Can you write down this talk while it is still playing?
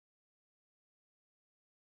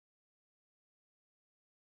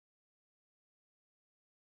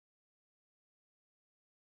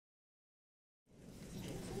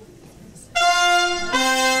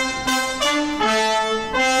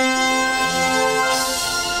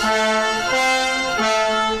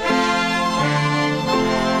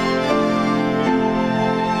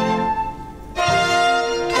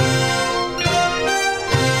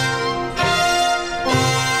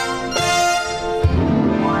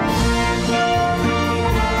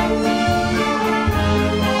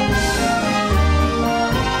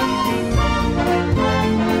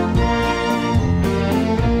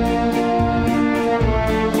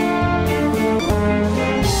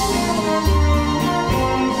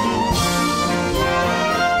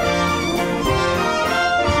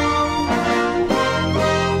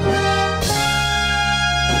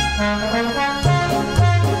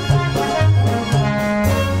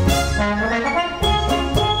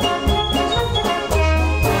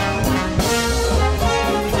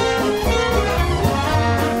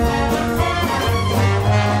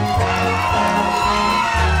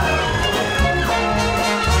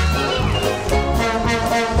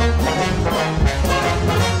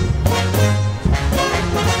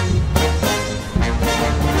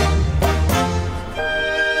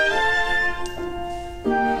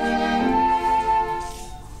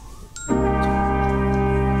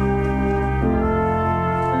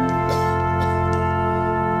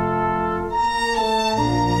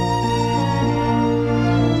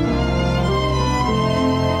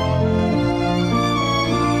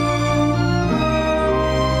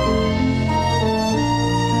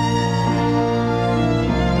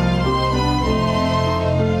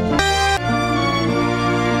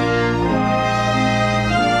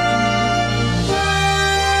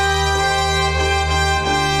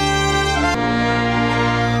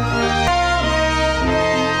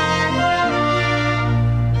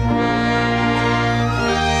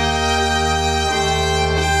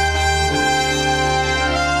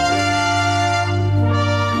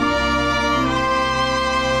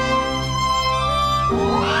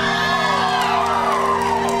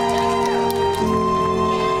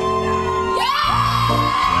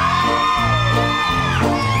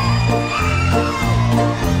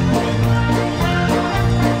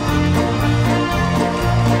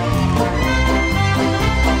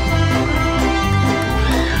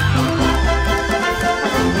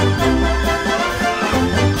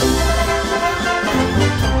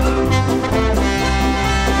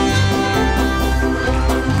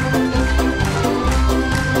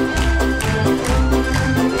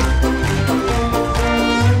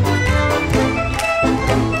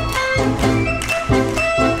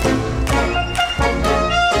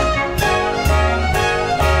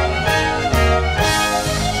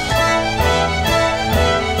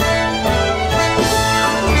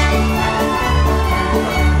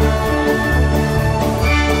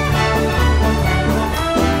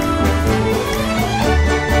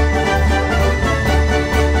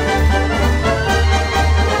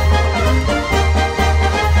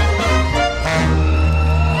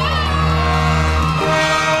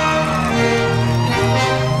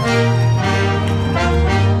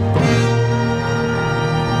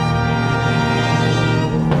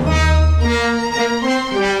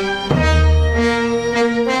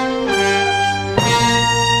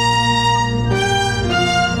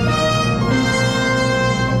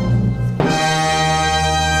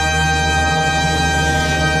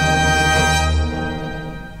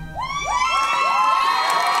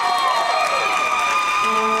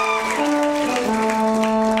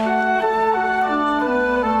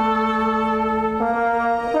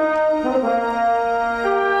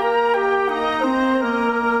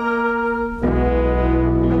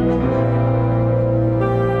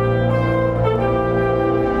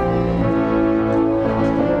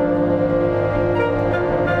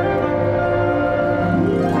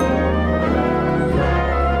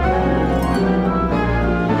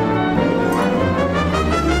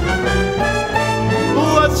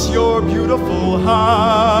Bless your beautiful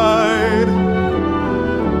hide.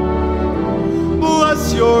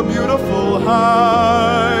 Bless your beautiful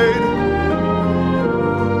hide.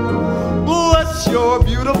 Bless your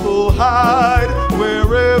beautiful hide,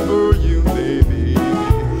 wherever you may be.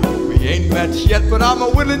 We ain't met yet, but I'm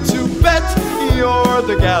willing to bet you're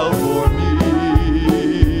the gal for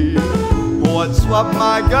me. Oh, I'd swap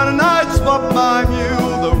my gun and I'd swap my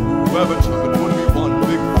mule, though whoever took it would be one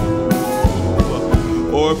big fool.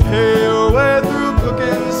 Or pay your way through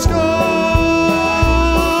cooking school,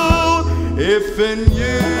 if and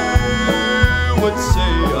you would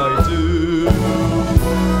say I do.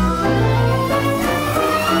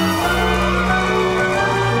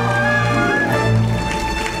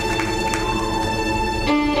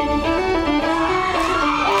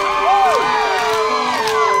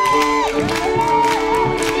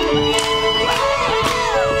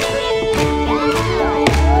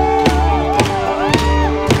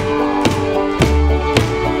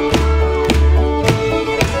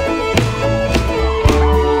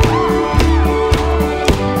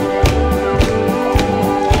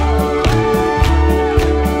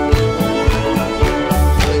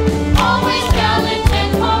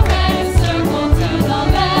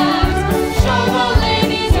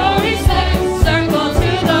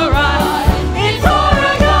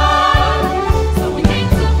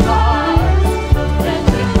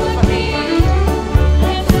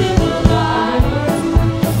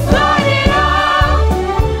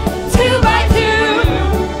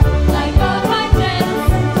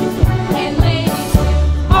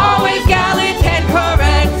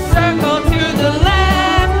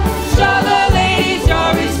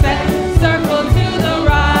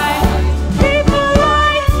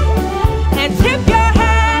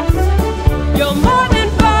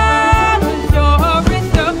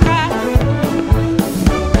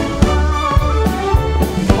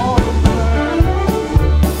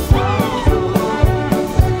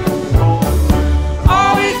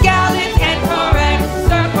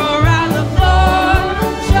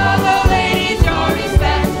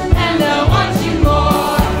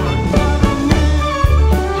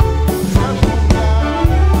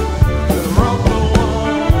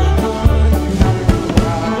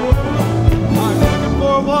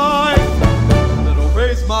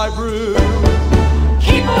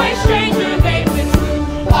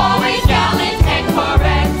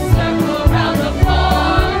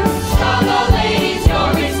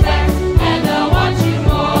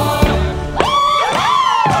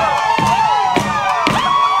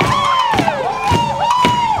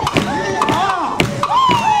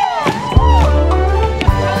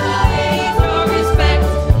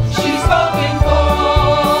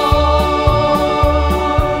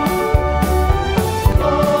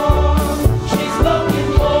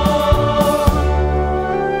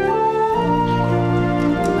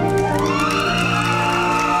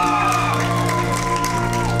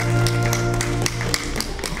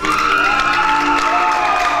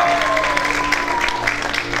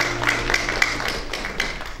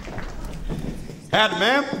 Howdy,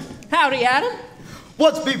 ma'am. Howdy, Adam.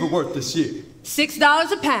 What's beaver worth this year?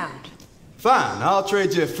 $6 a pound. Fine, I'll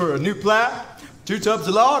trade you for a new plow, 2 tubs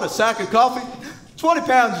of lard, a sack of coffee, 20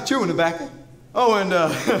 pounds of chewing tobacco. Oh, and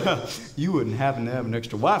you wouldn't happen to have an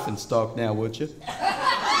extra wife in stock now, would you?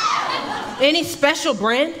 Any special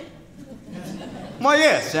brand? Why,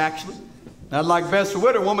 yes, actually. I'd like best a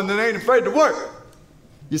widow woman that ain't afraid to work.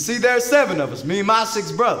 You see, there's 7 of us, me and my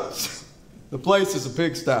 6 brothers. The place is a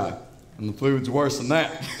pigsty, and the food's worse than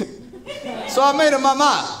that. So I made up my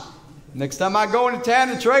mind. Next time I go into town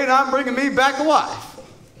and trade, I'm bringing me back a wife.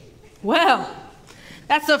 Well,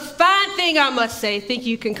 that's a fine thing, I must say. Think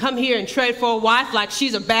you can come here and trade for a wife like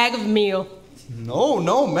she's a bag of meal.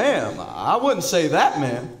 No, ma'am. I wouldn't say that,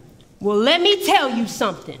 ma'am. Well, let me tell you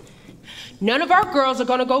something. None of our girls are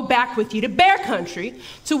going to go back with you to Bear Country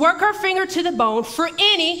to work her finger to the bone for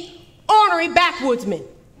any ornery backwoodsman.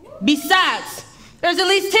 Besides, there's at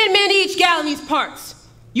least 10 men to each gal in these parts.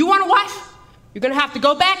 You want a wife? You're going to have to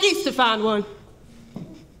go back east to find one.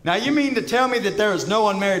 Now, you mean to tell me that there is no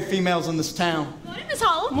unmarried females in this town? Morning, Miss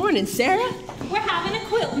Hall. Morning, Sarah. We're having a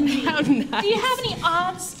quilt meeting. How nice. Do you have any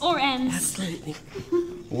odds or ends? Absolutely.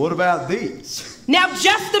 What about these? Now,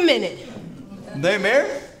 just a minute. They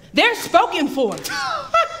married? They're spoken for.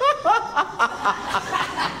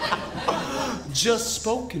 Just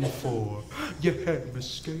spoken for. You had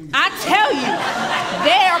mistake. I tell you,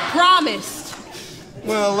 they are promised.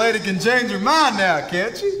 Well, a lady can change her mind now,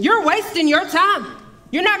 can't she? You're wasting your time.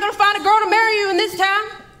 You're not going to find a girl to marry you in this town.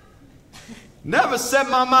 Never set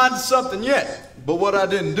my mind to something yet, but what I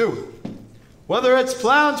didn't do. Whether it's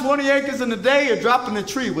plowing 20 acres in a day or dropping a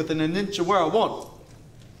tree within an inch of where I want it.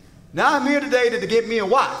 Now I'm here today to get me a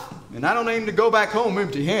wife, and I don't aim to go back home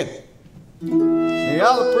empty-handed. Now,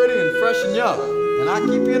 y'all are pretty and fresh and young, and I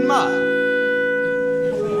keep you in mind.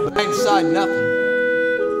 But I ain't deciding nothing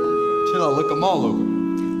till I look them all over.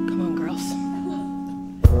 Come on, girls.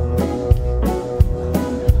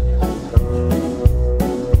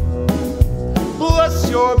 Bless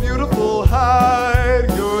your beautiful hide,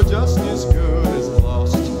 you're just as good as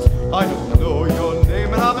lost. I don't know your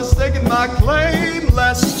name, and I'm mistaken my claim,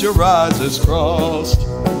 lest your eyes is crossed.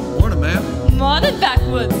 Morning, ma'am. Morning,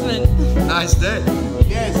 backwoodsman. Nice day.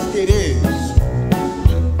 Yes, it is.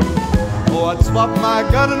 Oh, I'd swap my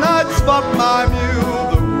gun and I'd swap my mule,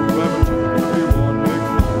 though whoever took me one big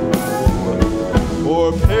fool,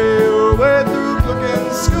 or pay your way through cooking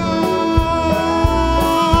school,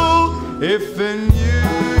 if in you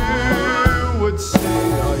would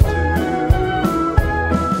say I do.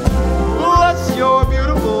 Bless your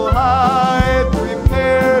beautiful hide,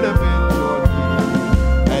 prepare to bend your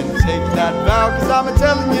knee, and take that vow, 'cause I'm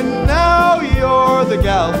telling you now, you're the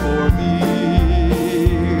gal for me.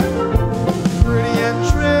 Pretty and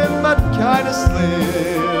trim, but kinda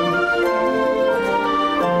slim.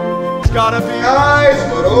 It's gotta be eyes,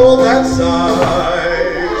 but oh, that size.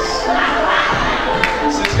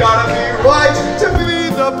 She's gotta be right to be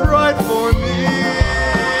the bride for me.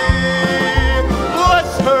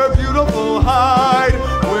 Bless her beautiful hide,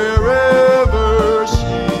 wherever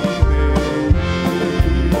she may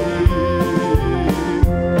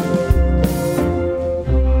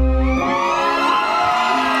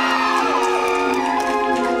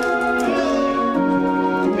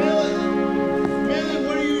Millie,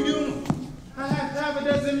 what are you doing? I have half a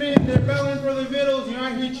dozen men. They're belling for the victuals. You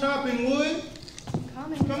aren't here chopping wood?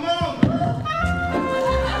 Come on.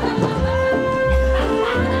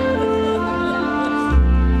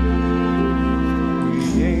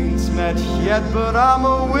 We ain't met yet, but I'm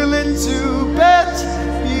willing to bet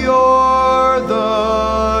you're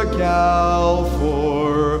the gal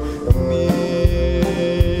for me.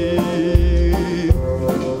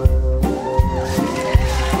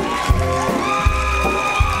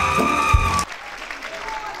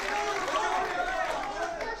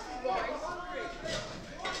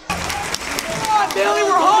 Billy,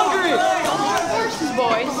 we're hungry! Horses,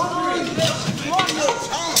 boys.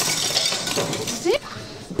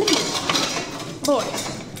 Boys.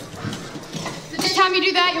 The next time you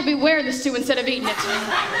do that, you'll be wearing the stew instead of eating it.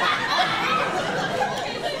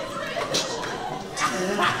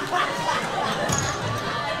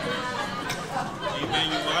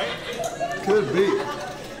 Could be.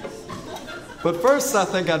 But first, I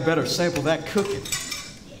think I'd better sample that cooking.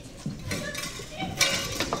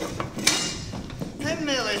 Hey,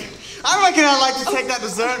 Millie, I reckon I'd like to take that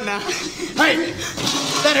dessert now. Hey!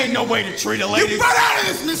 That ain't no way to treat a lady. You butt out of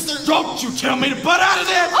this, mister! Don't you tell me to butt out of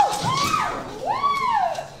this!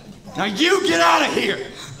 Now you get out of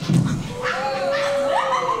here!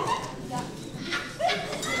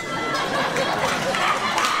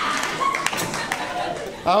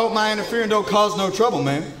 I hope my interfering don't cause no trouble,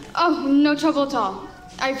 ma'am. Oh, no trouble at all.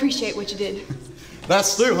 I appreciate what you did. That's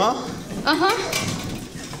stew, huh? Uh-huh.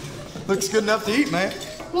 Looks good enough to eat, man.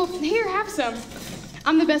 Well, here, have some.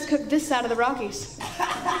 I'm the best cook this side of the Rockies.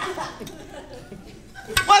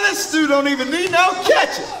 Why, this stew don't even need no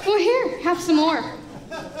ketchup! Well, here, have some more.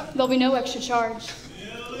 There'll be no extra charge.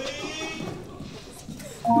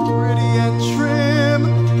 Pretty and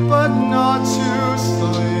trim, but not too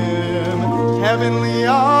slim. Heavenly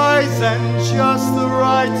eyes and just the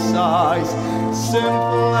right size.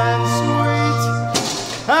 Simple and sweet,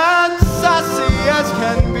 and sassy as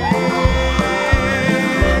can be.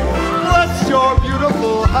 Bless your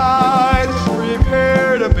beautiful hide,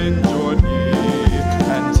 prepare to bend your knee,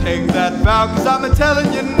 and take that vow, 'cause I'm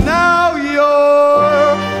telling you now,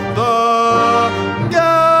 you're the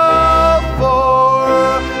gal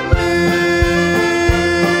for me.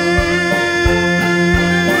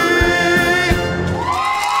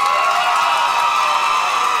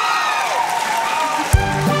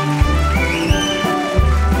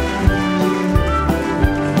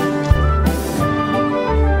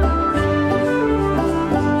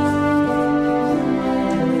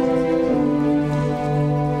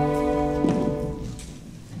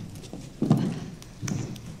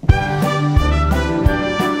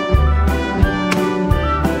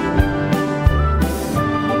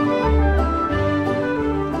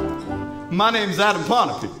 My name's Adam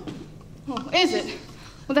Ponape. Oh, is it?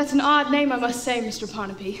 Well, that's an odd name, I must say, Mr.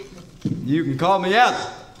 Ponape. You can call me Adam.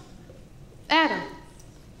 Adam.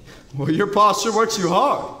 Well, your pa sure works you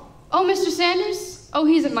hard. Oh, Mr. Sanders? Oh,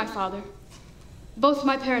 he isn't my father. Both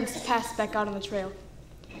my parents passed back out on the trail.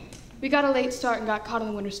 We got a late start and got caught in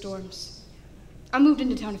the winter storms. I moved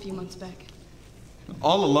into town a few months back.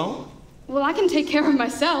 All alone? Well, I can take care of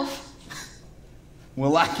myself.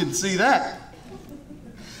 Well, I can see that.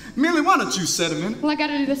 Millie, why don't you sit a minute? Well, I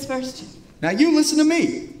gotta do this first. Now you listen to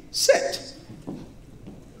me. Sit.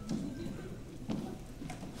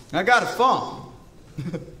 I got a farm.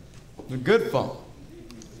 A good farm.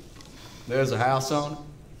 There's a house on it.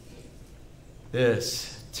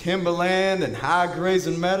 There's timberland and high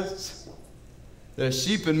grazing meadows. There's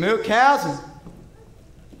sheep and milk cows and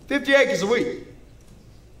 50 acres of wheat.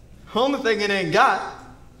 Only thing it ain't got,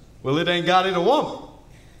 well, it ain't got it a woman.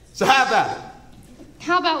 So how about it?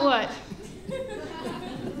 How about what?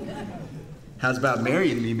 How's about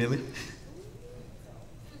marrying me, Millie?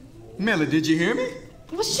 Millie, did you hear me?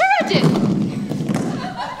 Well, sure I did.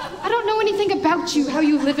 I don't know anything about you, how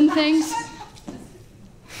you live and things.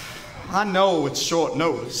 I know it's short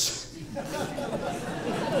notice.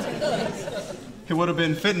 It would have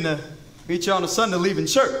been fitting to meet you on a Sunday leaving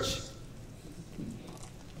church.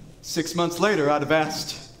 6 months later, I'd have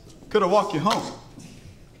asked, could I walk you home?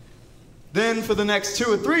 Then for the next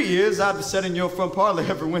 2 or 3 years, I'd have sat in your front parlor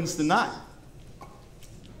every Wednesday night.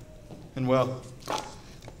 And well,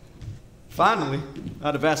 finally,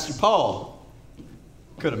 I'd have asked you, Paul,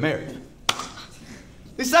 could I marry you?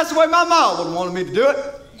 At least that's the way my mom would have wanted me to do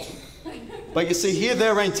it. But you see, here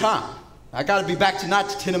there ain't time. I gotta be back tonight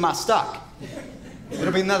to tend to my stock.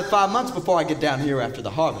 It'll be another 5 months before I get down here after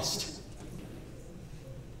the harvest.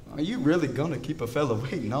 Are you really gonna keep a fella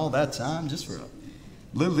waiting all that time just for a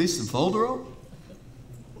little lease of folderol?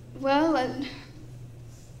 Well, I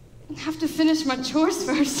have to finish my chores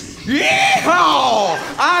first. Yeah!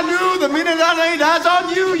 I knew the minute I laid eyes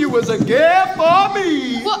on you, you was a gift for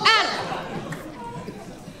me. Well, Adam!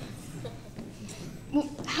 Well,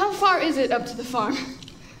 how far is it up to the farm?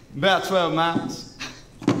 About 12 miles.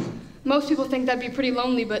 Most people think that'd be pretty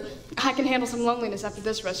lonely, but I can handle some loneliness after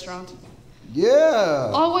this restaurant.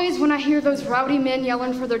 Yeah. Always when I hear those rowdy men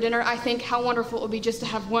yelling for their dinner, I think how wonderful it would be just to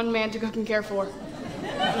have one man to cook and care for.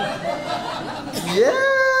 Yeah.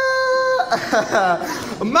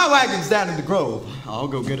 My wagon's down in the grove. I'll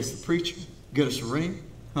go get us the preacher, get us a ring.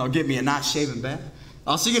 I'll get me a nice shaving bath.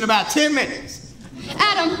 I'll see you in about 10 minutes.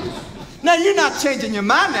 Adam! Now, you're not changing your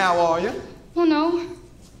mind now, are you? Well, no.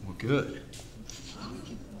 Well, good.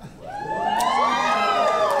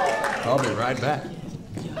 I'll be right back.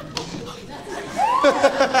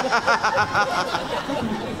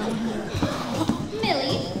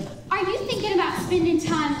 Millie, are you thinking about spending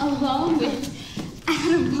time alone with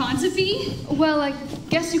Adam Ponsonby? Well, I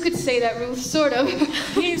guess you could say that, Ruth, sort of.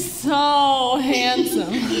 He's so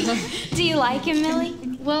handsome. Do you like him, Millie?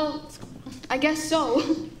 Well, I guess so.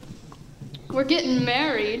 We're getting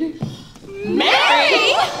married. Millie!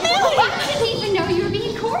 I didn't even know you were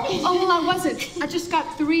being courted. Oh, well, I wasn't. I just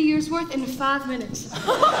got 3 years' worth in 5 minutes.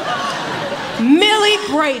 Millie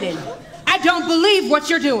Braden, I don't believe what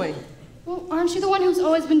you're doing. Well, aren't you the one who's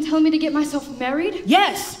always been telling me to get myself married?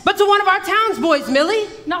 Yes, but to one of our townsboys, Millie.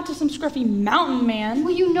 Not to some scruffy mountain man.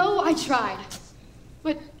 Well, you know I tried.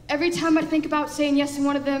 But every time I think about saying yes to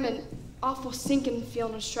one of them, an awful sinking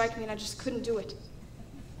feeling would strike me and I just couldn't do it.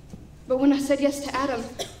 But when I said yes to Adam,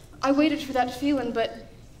 I waited for that feeling, but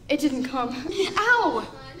it didn't come. Ow!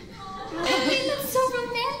 Millie, that's so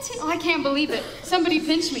romantic. Oh, I can't believe it. Somebody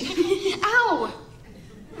pinched me. Ow!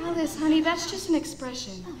 Alice, honey, that's just an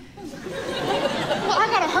expression. Well, I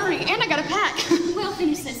gotta hurry, and I gotta pack. We'll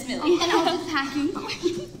finish this, Millie, and I'll do the packing.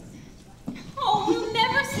 Oh, we'll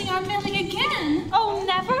never see our Millie again. Oh,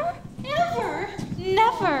 never? Ever?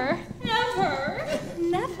 Never. Never.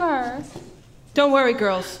 Never. Don't worry,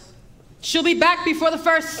 girls. She'll be back before the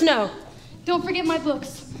first snow. Don't forget my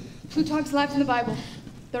books. Plutarch's Lives in the Bible.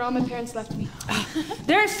 They're all my parents left me.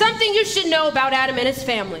 There is something you should know about Adam and his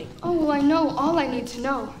family. Oh, well, I know all I need to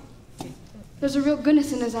know. There's a real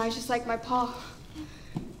goodness in his eyes, just like my pa.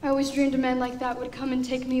 I always dreamed a man like that would come and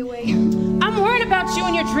take me away. I'm worried about you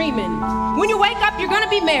and your dreaming. When you wake up, you're gonna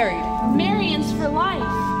be married. Marian's for life.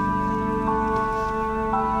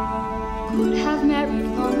 Could have married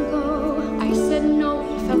long ago. I said no,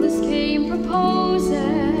 fellas came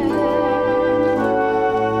proposing.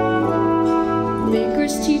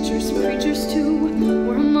 Bakers, teachers, preachers too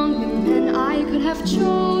were among the men I could have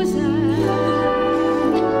chosen.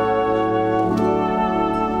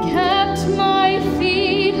 Kept my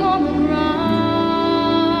feet on the ground.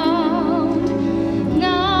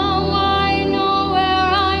 Now I know where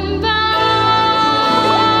I'm bound.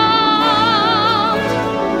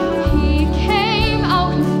 He came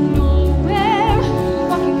out of nowhere,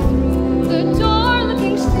 walking through the door,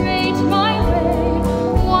 looking straight my way.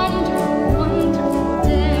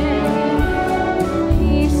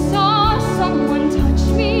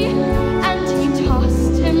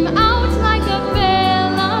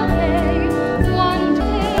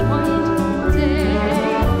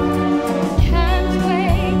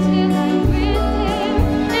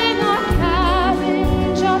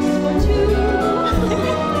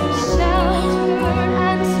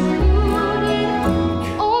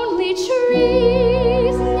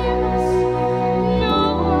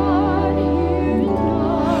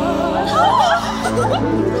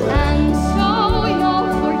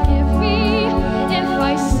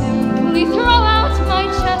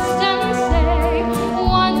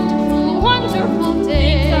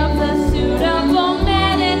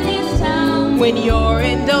 When you're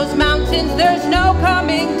in those mountains, there's no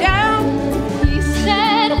coming down. He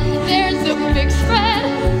said there's a big spread.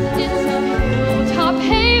 It's a hilltop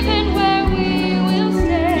haven where we will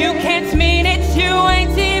stay. You can't mean it, you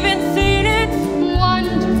ain't even seen it.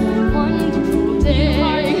 Wonderful, wonderful day. You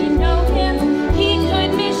hardly know him, he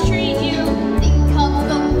could mistreat you. Think of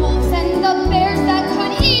the wolves and the bears that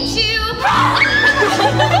could eat you.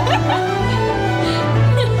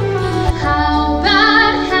 How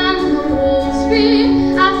bad can the wolves be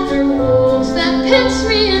after wolves that pinch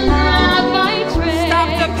me and grab my tray? Stop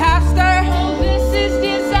the pastor. Oh, this is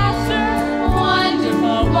disaster.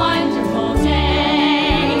 Wonderful, wonderful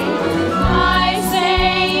day. I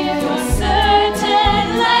say if you're certain,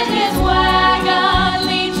 let his wagon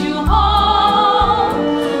lead you home.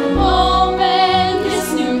 Open this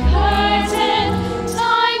new curtain,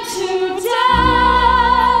 time to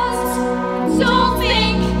dance. Don't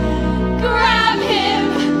think, grab him,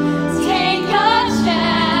 take a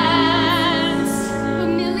chance. But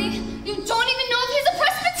Millie, you don't even know if he's a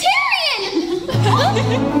Presbyterian!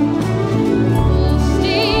 Full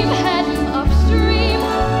steam heading upstream.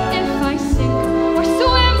 If I sink or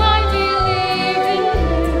swim, I believe in him.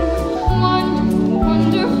 Wonderful,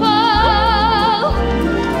 wonderful.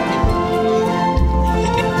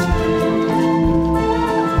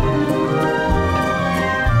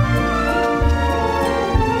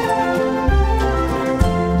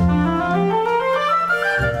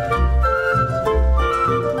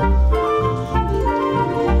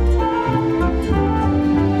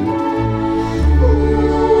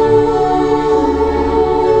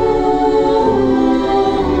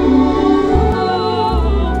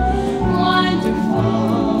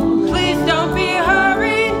 Wonderful, Please don't be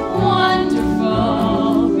hurried.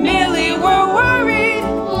 wonderful, Millie, we're worried.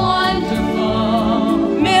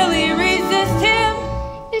 wonderful. Millie, resist him.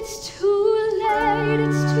 It's too late,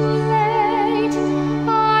 it's too late.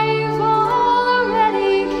 I've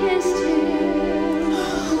already kissed him.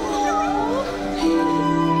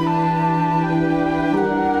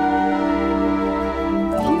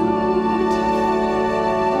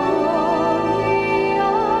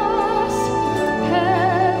 Glorious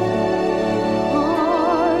heaven,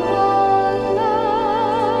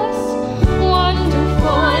 marvelous,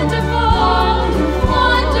 wonderful,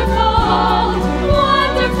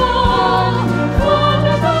 Wonderful,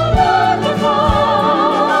 wonderful, wonderful,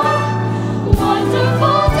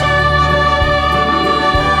 wonderful day.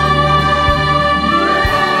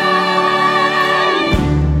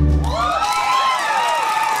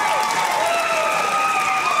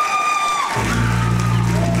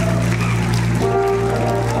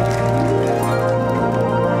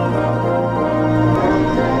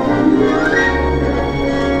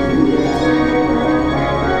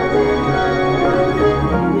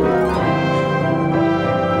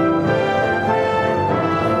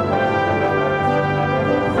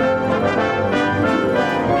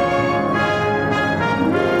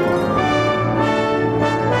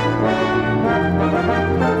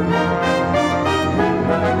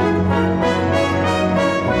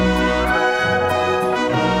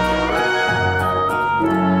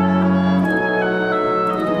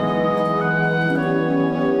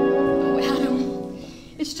 Oh, Adam,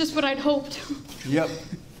 it's just what I'd hoped. Yep,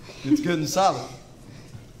 it's good and solid.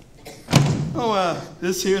 Oh,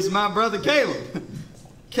 this here's my brother Caleb.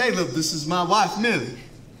 Caleb, this is my wife Millie.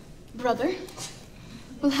 Brother?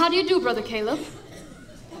 Well, how do you do, Brother Caleb?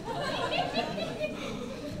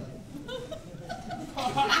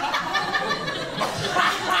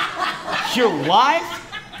 Your wife?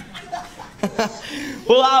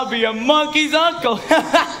 Well, I'll be a monkey's uncle.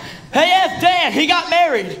 Hey, that's Dan. He got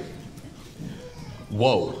married.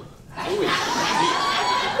 Whoa.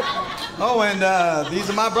 Oh, and these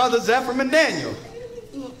are my brothers Ephraim and Daniel.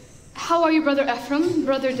 How are you, Brother Ephraim,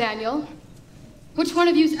 Brother Daniel? Which one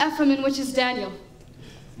of you is Ephraim and which is Daniel?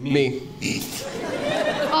 Me.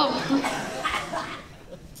 Oh,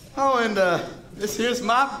 Oh, and this here's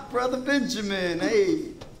my brother Benjamin. Hey.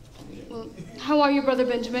 well, how are you, Brother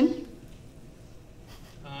Benjamin?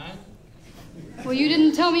 Well, you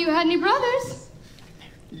didn't tell me you had any brothers.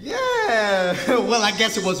 Yeah. Well, I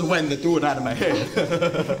guess it was the wedding that threw it out of my head.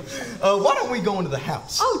 Why don't we go into the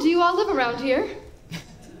house? Oh, do you all live around here?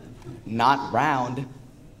 Not round.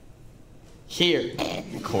 Here.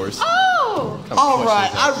 Of course. Oh! All right,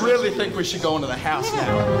 I really think we should go into the house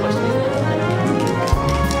now.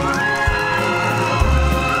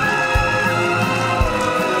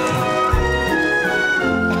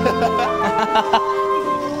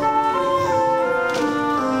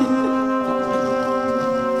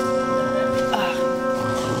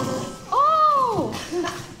 Oh!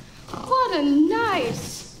 What a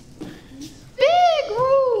nice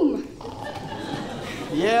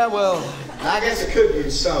Yeah, well, I guess I could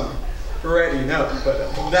use some readying up, but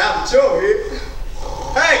now that you're here.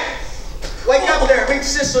 Hey! Wake up there, meet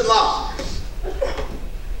sister-in-law.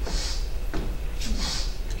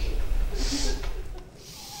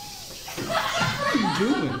 What are you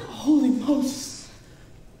doing? Holy Moses.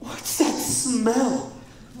 What's that smell?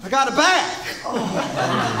 I got a bag.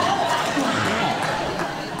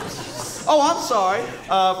 Oh, I'm sorry.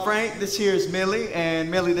 Frank, this here is Millie, and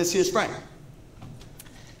Millie, this here's Frank.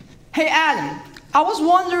 Hey, Adam, I was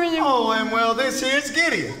wondering if... Oh, and well, this here's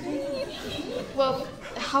Gideon. Well,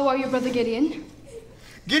 how are you, Brother Gideon?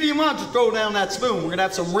 Gideon, why don't you throw down that spoon? We're gonna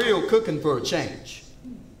have some real cooking for a change.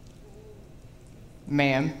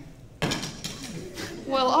 Ma'am.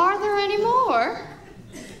 Well, are there any more?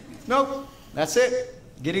 Nope, that's it.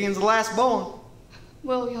 Gideon's the last born.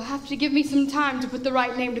 Well, you'll have to give me some time to put the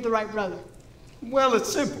right name to the right brother. Well,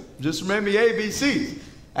 it's simple. Just remember the ABCs.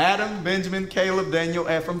 Adam, Benjamin, Caleb, Daniel,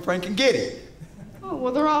 Ephraim, Frank, and Gideon. Oh,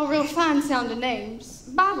 well, they're all real fine-sounding names.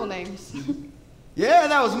 Bible names. Yeah,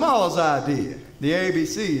 that was Ma's idea. The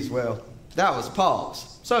ABCs, well, that was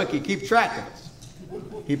Paul's. So he could keep track of us.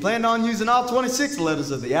 He planned on using all 26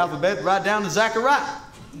 letters of the alphabet right down to Zechariah.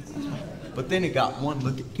 But then he got one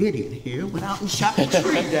look at Gideon here, went out and shot the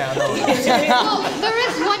tree down on him. Well, there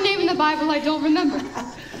is one name in the Bible I don't remember.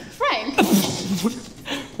 Frank.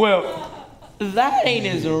 Well, that ain't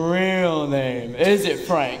his real name, is it,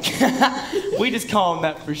 Frank? We just call him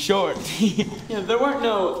that for short. Yeah, there weren't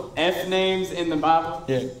no F names in the Bible.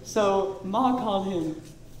 Yeah. So Ma called him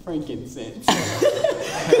frankincense.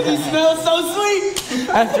 Because he smells so sweet.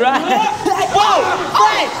 That's right. Whoa!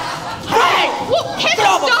 Frank! Frank! Get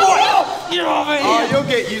off my boy! Get over here! Oh, you'll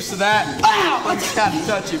get used to that. It's kind of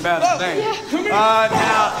touchy about his name.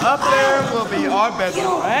 Now, up there will be our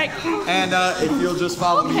bedroom. And if you'll just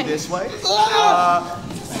follow me this way.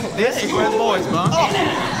 This is where the boys bunk.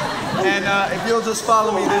 And if you'll just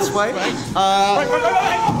follow me this way.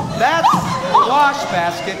 That's the wash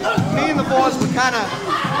basket. Me and the boys were kind of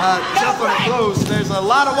jumping our clothes. There's a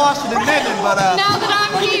lot of washing and mending, but... now that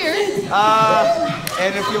I'm here...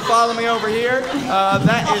 and if you'll follow me over here,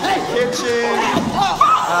 that is the kitchen.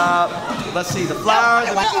 Let's see, the flour,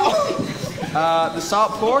 the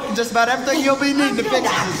salt pork, and just about everything you'll be needing to fix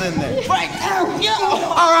is in there.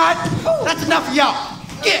 All right, that's enough of y'all.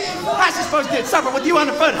 Get. How's you supposed to get supper with you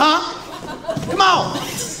underfoot, huh? Come on.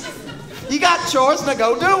 You got chores, now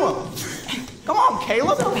go do them. Come on,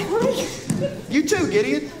 Caleb. You too,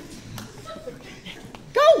 Gideon.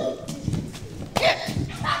 Go. Get.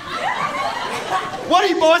 What are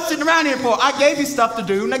you boys sitting around here for? I gave you stuff to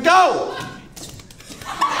do, now go!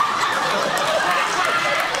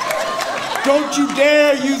 Don't you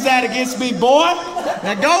dare use that against me, boy!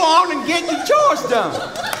 Now go on and get your chores done.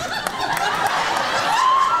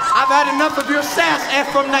 I've had enough of your sass,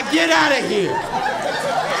 Ephraim, now get out of here.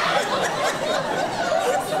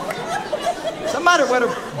 Somebody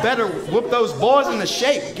better whoop those boys into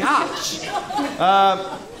shape, gosh.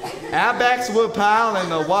 Our back's a wood pile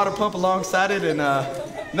and a water pump alongside it, and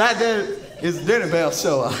that there is the dinner bell,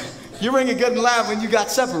 so you ring it good and loud when you got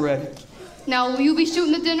supper ready. Now, will you be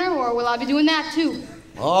shooting the dinner, or will I be doing that too?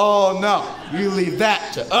 Oh, no. You leave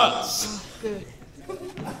that to us. Oh, good.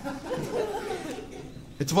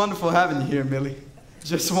 It's wonderful having you here, Millie.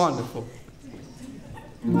 Just wonderful.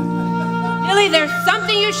 Millie, there's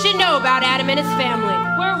something you should know about Adam and his family.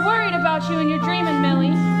 We're worried about you and your dreaming,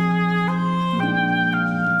 Millie.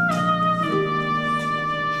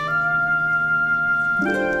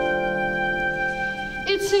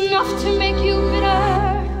 It's enough to make you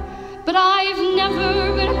bitter, but I've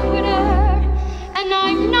never been a quitter, and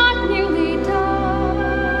I'm not nearly done.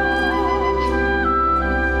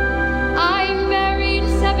 I married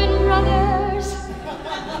 7 brothers,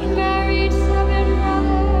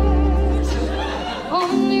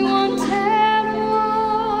 only wanted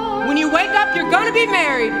one. When you wake up, you're gonna be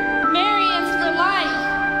married. Marian's for life.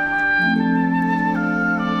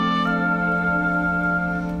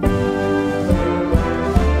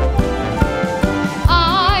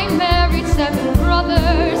 I married 7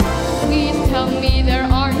 brothers. Please tell me there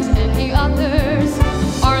aren't any others.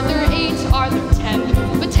 Are there 8? Are there 10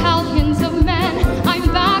 battalions of men? I'm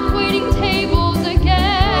back waiting tables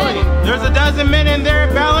again. There's a dozen men in there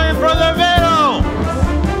bellowing for the middle.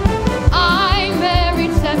 I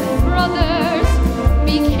married 7 brothers,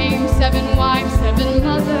 became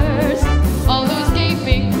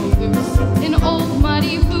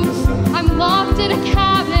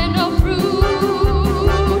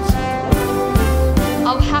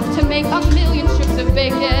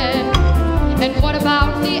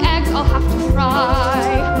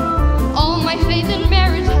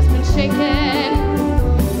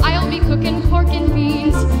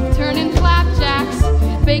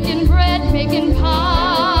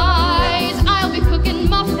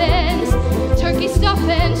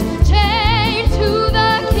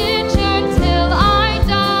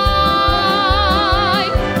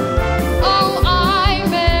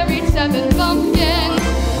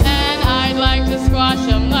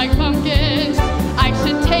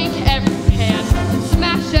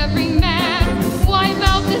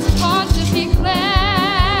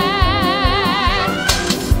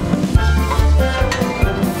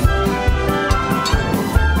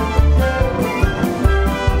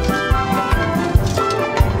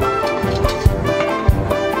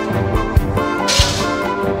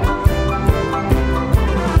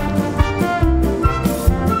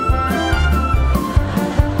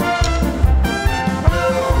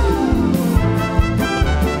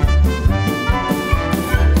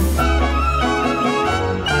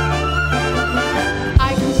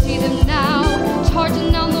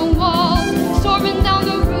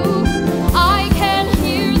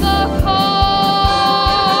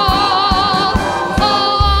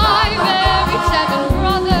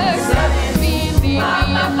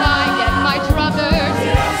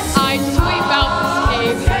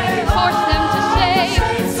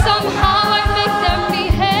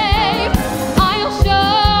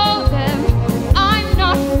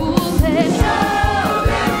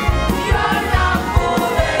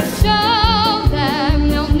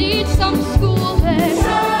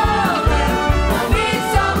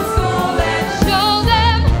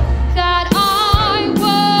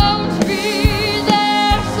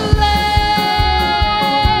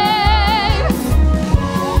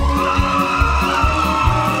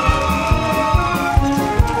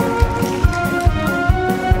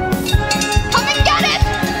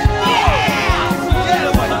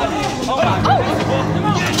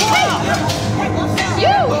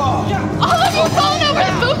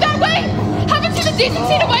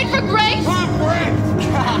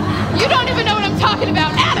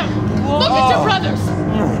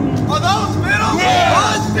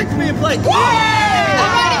to me and play. All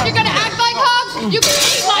right, if you're gonna act like hogs, you can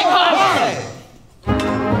eat like hogs.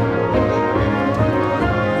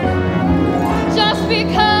 Just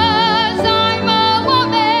because I'm a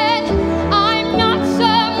woman, I'm not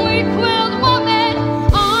some weak-willed woman.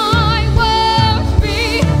 I won't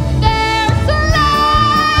be their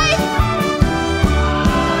slave.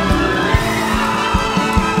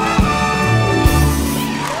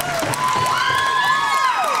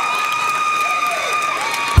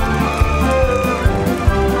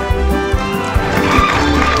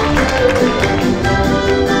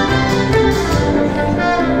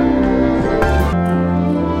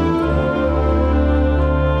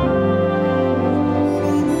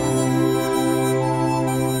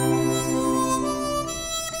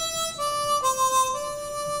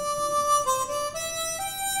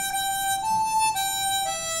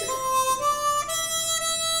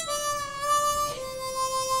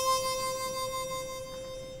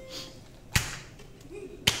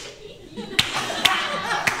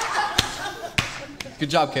 Good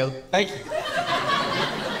job, Caleb. Thank you.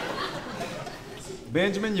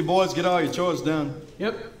 Benjamin, you boys get all your chores done.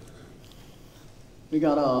 Yep. We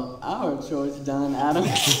got all our chores done, Adam.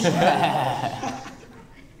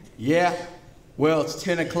 Yeah? Well, it's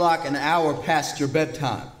 10 o'clock, an hour past your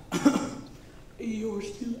bedtime.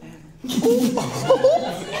 Yours too, Adam.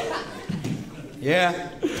 Yeah?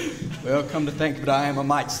 Well, come to think of it, I am a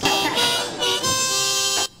mite sleepy.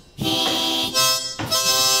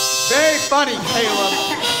 Very funny, Caleb.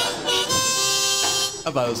 I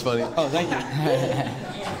thought it was funny. Oh, thank you.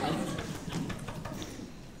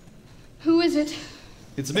 Who is it?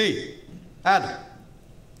 It's me, Adam.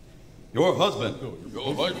 Your husband.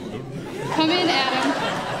 Come in, Adam.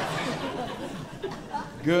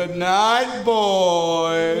 Good night,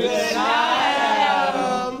 boys. Good night,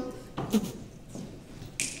 Adam.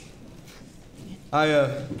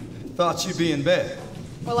 I thought you'd be in bed.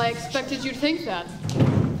 Well, I expected you to think that.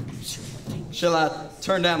 Shall I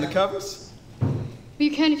turn down the covers?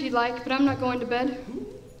 You can if you'd like, but I'm not going to bed.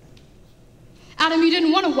 Adam, you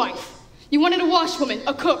didn't want a wife. You wanted a washwoman,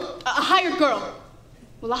 a cook, a hired girl.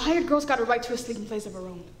 Well, a hired girl's got a right to a sleeping place of her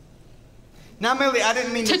own. Now, Millie, I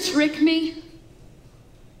didn't mean To trick me?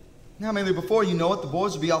 Now, Millie, before you know it, the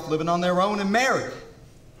boys will be off living on their own and married.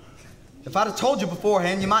 If I'd have told you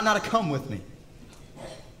beforehand, you might not have come with me.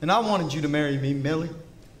 And I wanted you to marry me, Millie.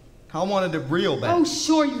 I wanted it real bad. Oh,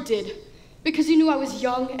 sure you did. Because you knew I was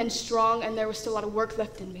young and strong and there was still a lot of work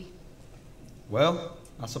left in me. Well,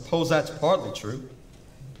 I suppose that's partly true.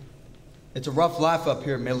 It's a rough life up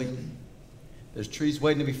here, Millie. There's trees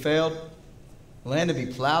waiting to be felled, land to be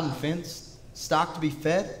plowed and fenced, stock to be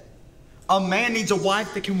fed. A man needs a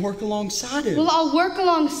wife that can work alongside him. Well, I'll work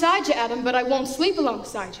alongside you, Adam, but I won't sleep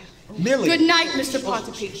alongside you. Millie. Good night, Mr.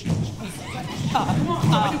 Pontepeach.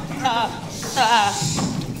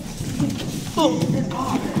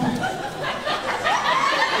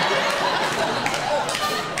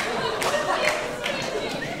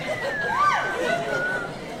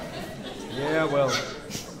 Yeah, well,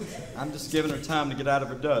 I'm just giving her time to get out of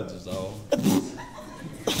her duds is all.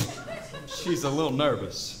 She's a little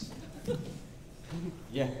nervous.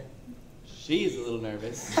 Yeah. She's a little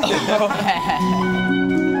nervous. Go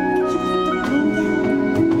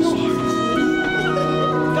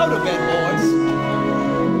to bed, boys.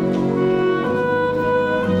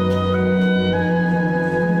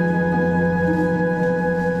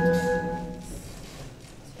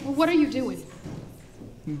 Well, what are you doing?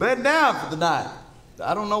 Bed down for the night.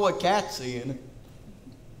 I don't know what cats see in it.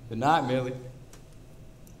 Good night, Millie.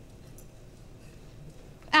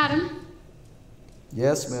 Adam,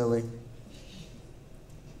 Yes, Millie.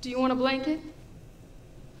 do you want a blanket?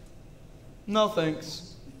 No,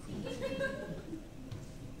 thanks.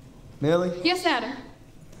 Millie? Yes, Adam.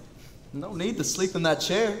 No need to sleep in that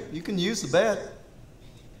chair. You can use the bed.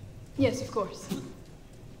 Yes, of course.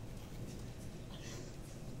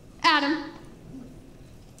 Adam,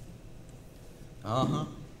 Uh-huh.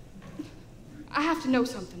 I have to know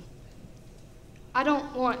something. I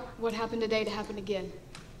don't want what happened today to happen again.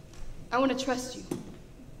 I want to trust you.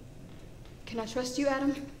 Can I trust you,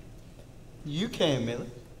 Adam? You can, Millie.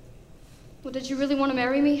 Well, did you really want to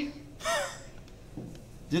marry me?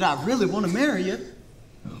 Did I really want to marry you?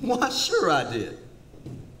 Why, sure I did.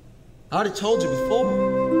 I already told you before.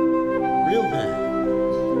 Real bad.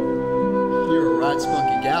 You're a right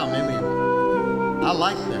spunky gal, Millie. I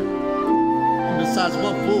like that. And besides,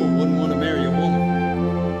 what fool wouldn't want to marry a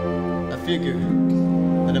woman? I figure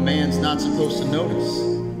that a man's not supposed to notice.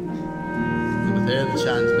 And with hair that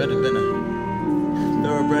shines better than a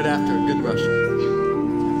thoroughbred after a good Russian.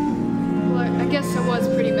 Well, I guess I was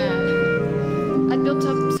pretty mad. I built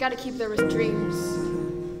up's got to keep their dreams.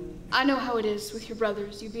 I know how it is with your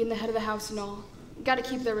brothers, you being the head of the house and all. Got to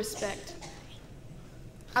keep their respect.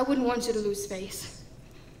 I wouldn't want you to lose face.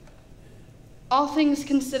 All things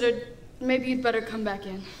considered, maybe you'd better come back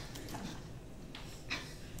in.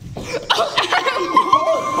 Hey,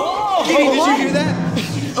 did you hear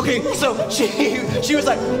that? Okay, so she was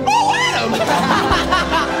like, oh, Adam!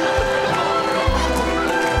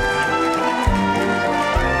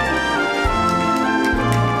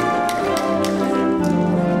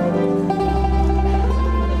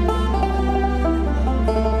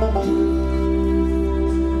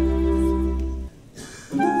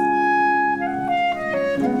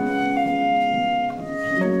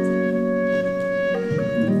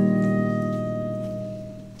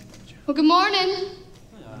 Well, good morning.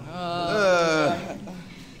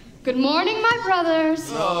 Good morning, my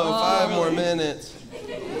brothers. Oh, 5 more minutes.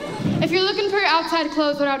 If you're looking for your outside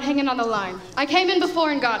clothes without hanging on the line, I came in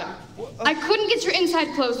before and got them. I couldn't get your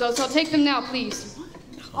inside clothes, though, so I'll take them now, please.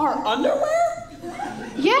 Our underwear?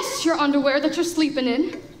 Yes, your underwear that you're sleeping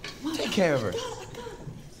in. Take care of her.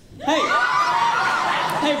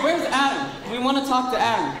 Hey, where's Adam? We want to talk to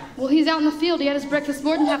Adam. Well, he's out in the field. He had his breakfast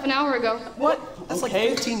more than half an hour ago. What? That's like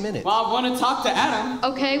 15 minutes. Well, I want to talk to Adam.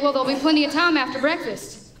 Okay, well, there'll be plenty of time after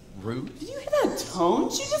breakfast. Rude. Did you hear that tone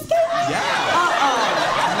she just gave me? Yeah.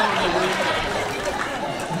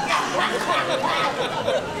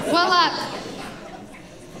 Well,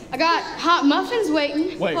 I got hot muffins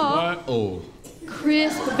waiting. Wait, what? Oh.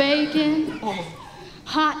 Crisp bacon.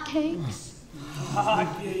 Hot cakes.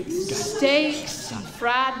 Steaks and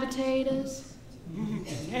fried potatoes.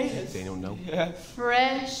 They don't know. Yeah.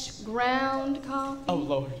 Fresh ground coffee. Oh,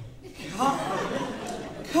 Lord.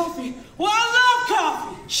 Coffee. Well, I love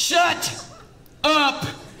coffee. Shut up!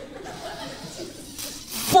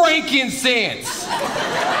 Frankincense!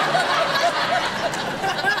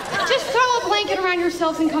 Just throw a blanket around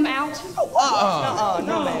yourself and come out.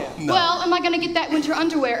 No, man. No. Well, am I gonna get that winter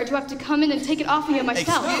underwear, or do I have to come in and take it off of you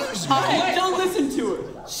myself? Excuse me. Hey, don't listen to her.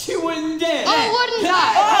 She wouldn't dare. Oh, wouldn't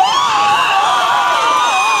I?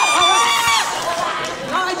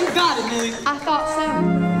 Ah, you got it, Millie. I thought so.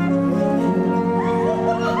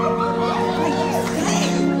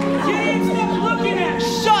 James, stop looking at me.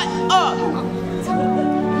 Shut up.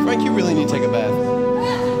 Frank, you really need to take a bath.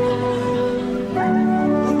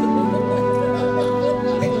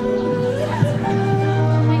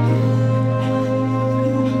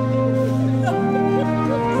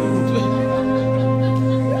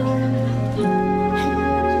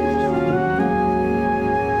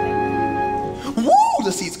 Woo!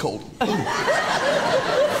 The seat's cold.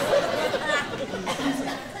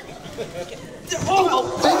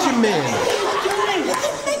 Oh, Benjamin!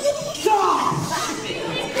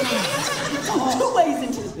 Two ways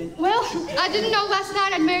into the bin. Well, I didn't know last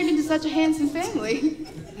night I'd married into such a handsome family.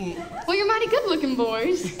 Well, you're mighty good-looking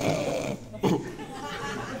boys.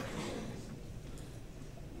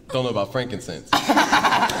 Don't know about frankincense.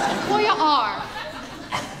 Well, you are.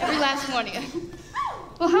 Every last one of you.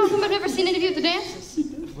 Well, how come I've never seen any of you at the dances?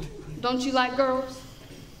 Don't you like girls?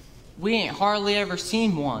 We ain't hardly ever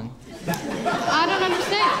seen one. I don't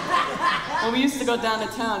understand. Well, we used to go down to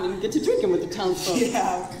town and get to drinking with the townsfolk.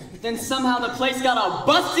 Yeah. But then somehow the place got all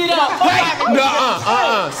busted up. Wait!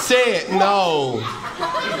 No, say it, no.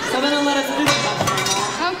 So then they let us do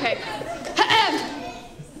that. Okay.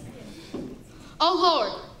 Oh,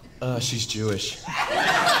 Lord. She's Jewish.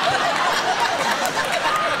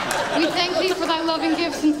 We thank thee for thy loving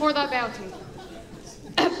gifts and for thy bounty.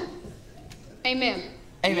 Amen.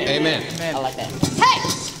 Amen. Amen. I like that. Hey!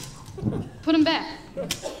 Put him back.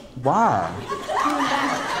 Why? Put him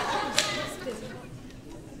back.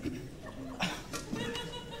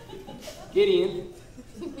 Gideon,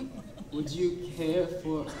 would you care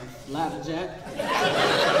for a flapjack?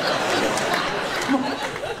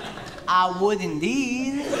 I would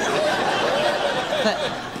indeed.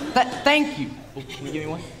 Thank you. Oh, can you give me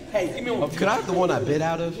one? Hey, give me one. Could I have the one I bit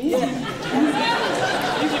out of? Yeah.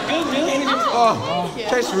 These are good, Millie. Oh,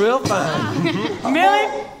 tastes real fine.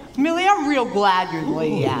 Millie, I'm real glad you're the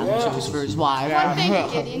lady Adam chose for his wife. Well, thank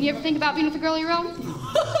you, Gideon. You ever think about being with a girl of your own?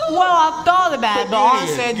 Well, I've thought about it, but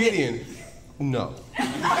honestly, Gideon. No.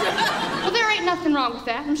 Well, there ain't nothing wrong with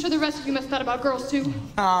that. I'm sure the rest of you must have thought about girls, too.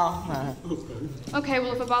 Oh, Okay,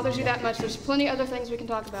 well, if it bothers you that much, there's plenty of other things we can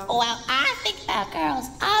talk about. Well, I think about girls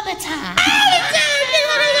all the time.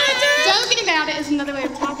 Joking about it is another way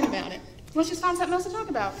of talking about it. Let's just find something else to talk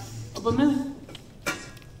about. But Millie,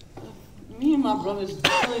 me and my brothers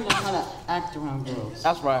really know how to act around girls.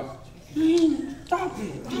 that's right. Stop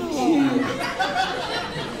it.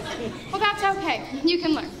 Well, that's okay. You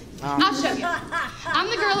can learn. I'll show you. I'm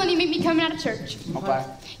the girl and you meet me coming out of church. Okay.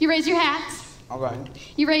 You raise your hats. Okay.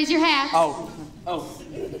 You raise your hats. Oh.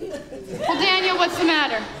 Well, Daniel, what's the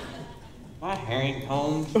matter? My herring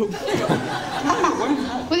home. Well,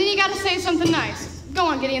 then you gotta say something nice. Go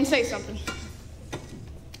on, Gideon, say something.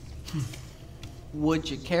 Would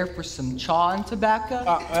you care for some chaw and tobacco?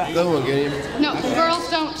 Go on, Gideon. No, girls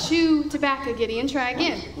don't chew tobacco, Gideon. Try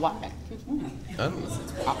again. Why?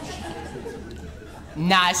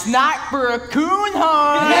 Nice night for a coon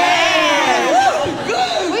hunt.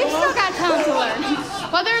 We've still got time to learn.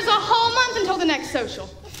 Well, there's a whole month until the next social.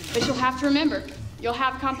 But you'll have to remember, you'll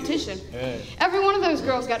have competition. Every one of those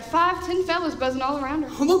girls got 5, 10 fellas buzzing all around her.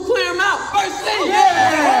 We'll clear them out first thing.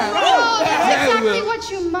 Oh, that's exactly what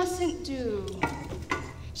you mustn't do.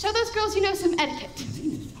 Show those girls you know some etiquette.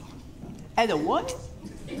 And a what?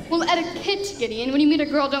 Well, etiquette, Gideon. When you meet a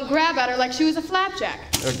girl, don't grab at her like she was a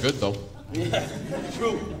flapjack. They're good, though. Yeah,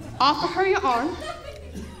 true. Offer her your arm.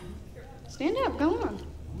 Stand up, go on.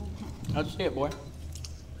 How'd you see it, boy?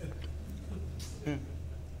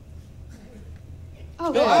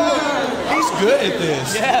 Oh, He's good at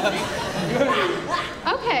this. Yeah.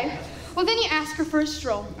 okay. Well, then you ask her for a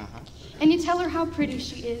stroll. And you tell her how pretty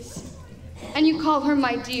she is. And you call her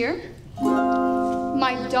my dear,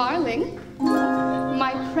 my darling,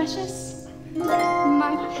 my precious,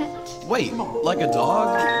 my pet. Wait, like a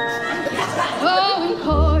dog? Go and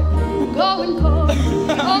court, go and court.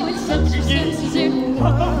 Oh, it sets your senses in the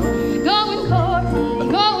world. Go and court,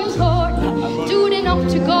 go and court. Do it enough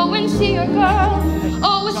to go and see your girl.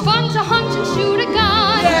 Oh, it's fun to hunt and shoot a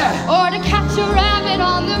gun, or to catch a rabbit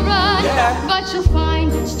on the run. But you'll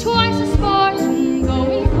find it's twice as Spartan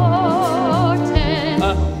going courting.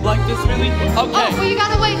 Like this really? Okay. Oh, well, you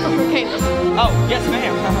gotta wait for her, Caleb. Oh, yes,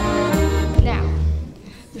 ma'am. Now,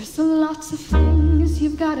 there's lots of things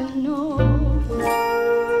you've gotta know.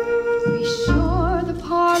 Be sure the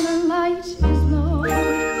parlor light is low.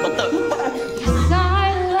 What the?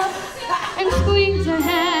 Sidle up and squeeze her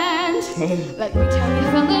hand. Let me tell you,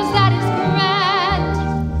 fellas, that is grand.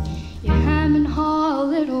 You ham and haw a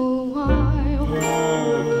little while.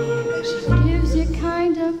 She gives you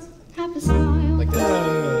kind of half a smile. Like that.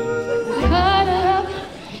 Cut her up,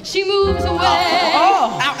 she moves away.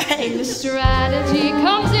 And the strategy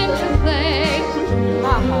comes into play.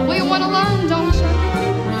 Well, you want to learn, don't you?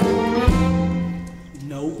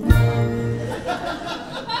 No.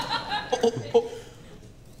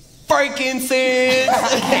 Frankincense.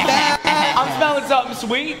 I'm smelling something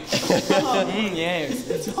sweet. Yeah,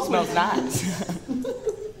 it smells nice.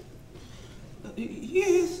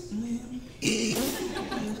 Yes, ma'am.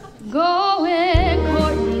 Go and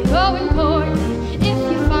court, go and court. If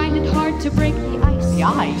you find it hard to break the ice. The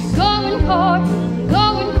ice? Go and court,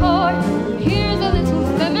 go and court. Here's a little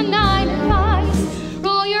feminine advice.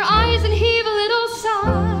 Roll your eyes and heave a little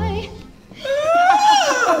sigh.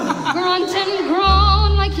 Grunt and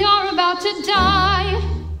groan like you're about to die.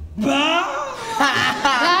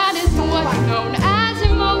 That is what's known as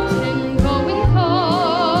emotion going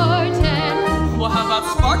courting. Well, how about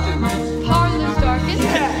Spartan? Parlor's darkest,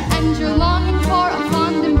 and you're longing for a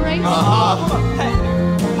fond embrace. Hey,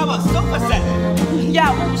 how about sofa set?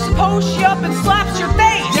 Yeah, well, suppose she up and slaps your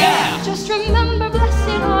face. Yeah. Just remember,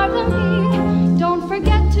 blessed are the meek. Don't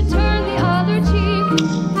forget to turn the other cheek.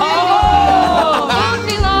 Oh! Don't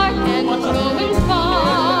be larking, go and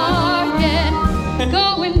sparking,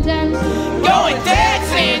 go and dancing. Going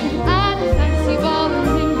dancing. At a fancy ball and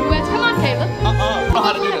minuets. Come on, Caleb. I don't know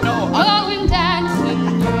how to do it. No. Go and dancing,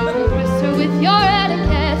 girl, and twist her with your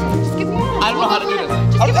etiquette. Just give me a minute. I don't know how to do this.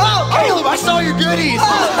 Just give me a minute. Caleb, I saw your goodies.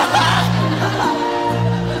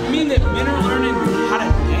 You mean that men are learning how to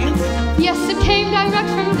dance? Yes, it came direct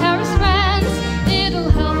from Paris, France. It'll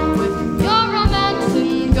help with your romance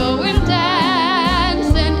and go and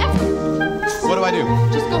dance and What do I do?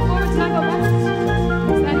 just go forwards and I go backwards.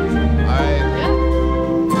 Is that easy? All right. Yeah.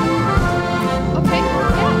 Okay.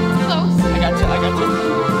 Yeah. Close. I got you.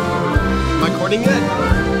 Am I courting yet?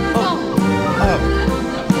 Oh.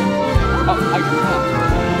 Oh.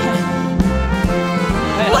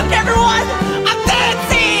 Look, everyone! I'm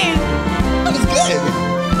dancing! That was good.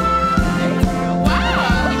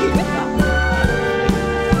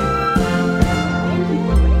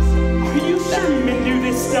 Are you sure men do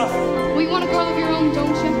this stuff? Well, you want a girl of your own,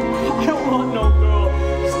 don't you? I don't want no girl.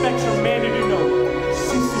 Expect your man to do no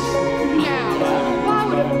sissy. Now, why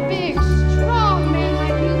would a big, strong man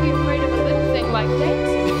like you be afraid of a little thing like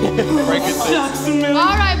dancing? Shucks and milk.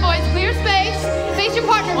 All right, boys, clear space. Face your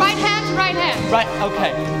partner, right hand to right hand. Right,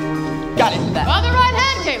 okay. Got it. That. Other right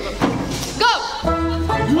hand, Caleb. Go!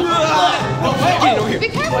 Get over here. Be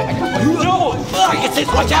careful. No!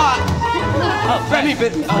 horses! Watch out! Grab me a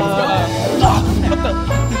bit.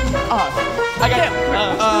 I got it.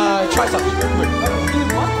 Try something.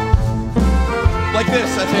 Like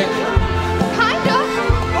this, I think. Kinda.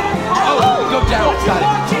 Oh, go down. Got it.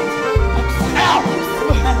 Ow!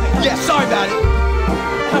 Yeah, sorry about it.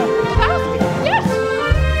 Yes.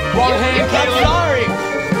 Wrong hand, Caleb. Sorry.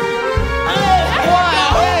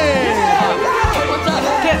 Wow. Hey. What's up?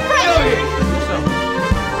 Get over here.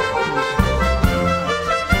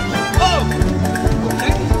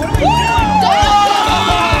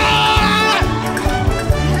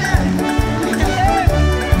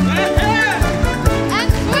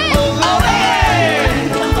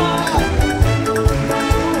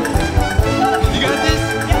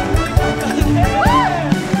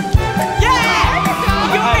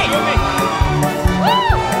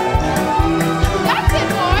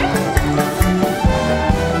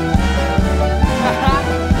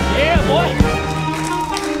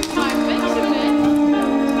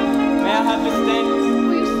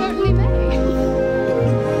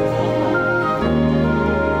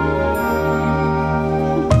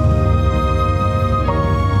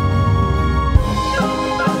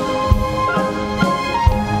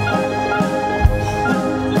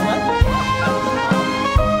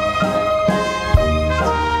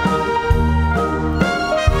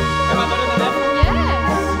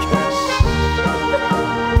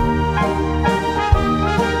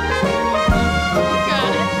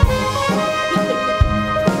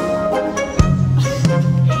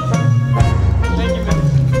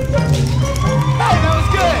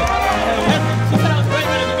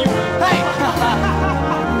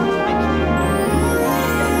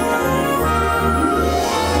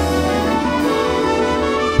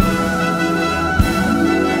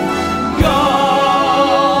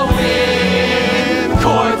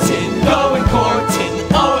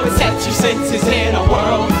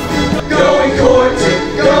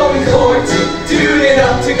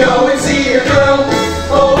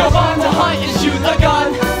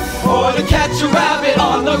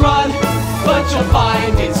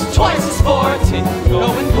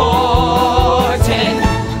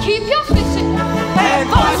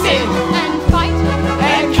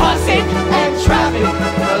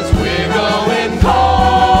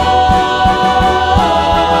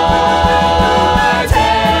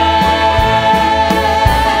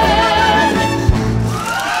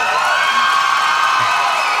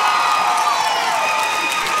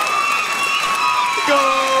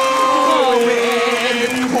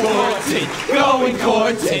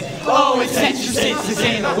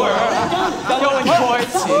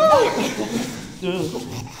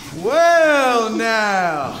 Well,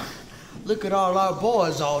 now, look at all our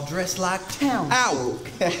boys all dressed like town. Well,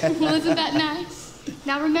 isn't that nice?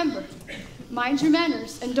 Now remember, mind your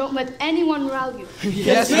manners and don't let anyone rile you.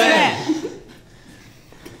 Yes, ma'am.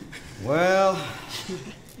 Well,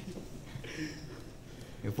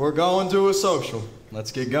 if we're going to a social,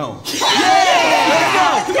 let's get going.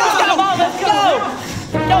 Yeah! Let's go! Come on, let's go!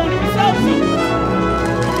 We're going to a social!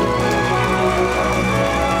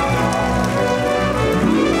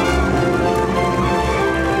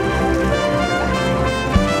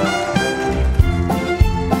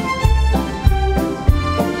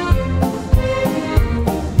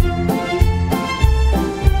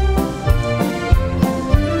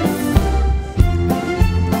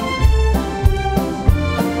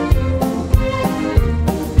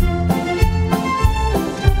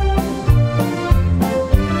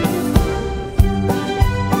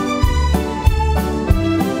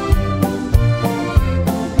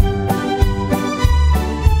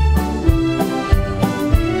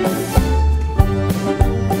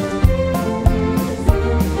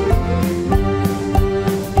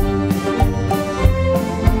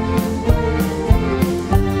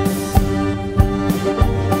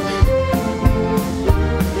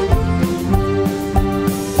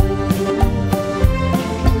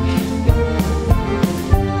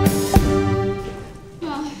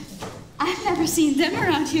 Seen them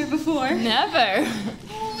around here before. Never.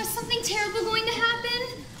 Oh, is something terrible going to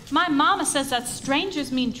happen? My mama says that strangers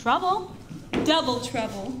mean trouble. Double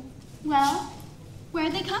trouble. Well,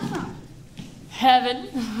 where'd they come from? Heaven.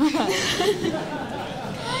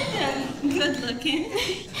 Good looking.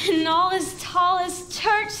 And all as tall as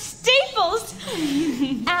church steeples.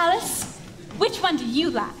 Alice, which one do you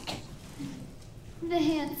like? The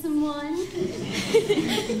handsome one.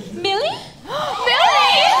 Millie? Millie!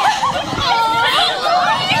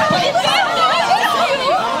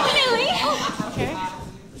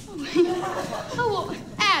 Oh,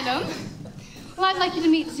 Adam. Well, I'd like you to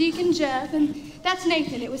meet Zeke and Jeff, and that's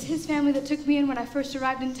Nathan. It was his family that took me in when I first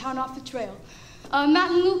arrived in town off the trail.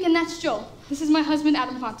 Matt and Luke, and that's Joel. This is my husband,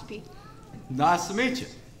 Adam Pontopy. Nice to meet you.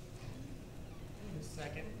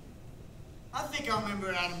 I think I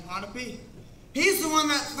remember Adam Pontopy. He's the one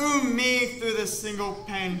that threw me through the single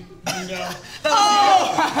pane window.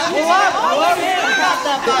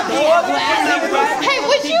 Hey,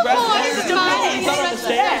 would you boys mind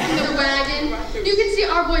back in the wagon? You can see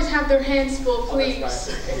our boys have their hands full, please.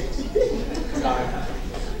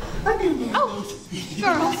 Oh,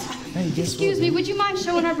 girls. Excuse me, would you mind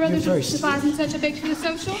showing our brothers the supplies and such I baked for the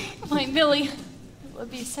social? Why, Millie, it would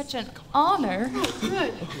be such an honor. Oh,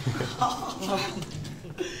 good.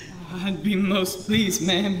 I'd be most pleased,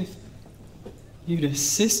 ma'am, if you'd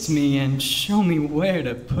assist me and show me where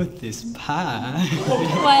to put this pie.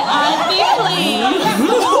 Why, I'd be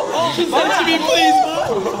pleased. I'd be pleased,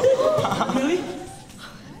 Millie?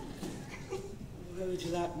 Where would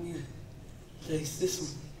you like me to place this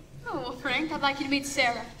one? Oh, well, Frank, I'd like you to meet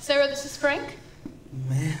Sarah. Sarah, this is Frank.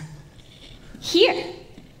 Ma'am? Here.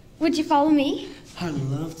 Would you follow me? I'd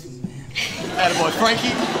love to, ma'am. Attaboy,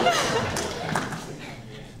 Frankie.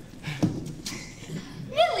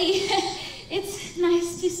 Millie, it's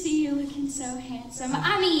nice to see you looking so handsome.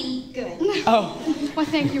 I mean, good. Oh. Why,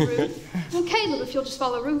 thank you, Ruth. Well, Caleb, if you'll just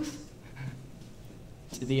follow Ruth.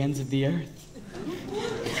 To the ends of the earth.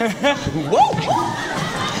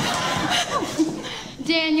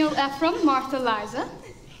 Daniel, Ephraim, Martha, Liza.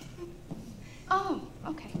 Oh,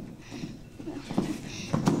 okay.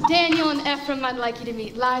 Well, Daniel and Ephraim, I'd like you to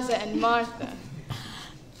meet Liza and Martha.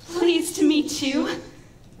 Pleased to meet you.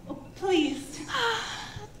 Oh, pleased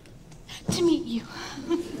to meet you.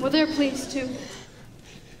 Well, they're pleased, too.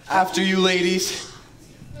 After you, ladies.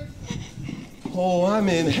 Oh, I'm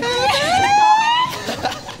in heaven.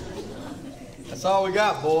 That's all we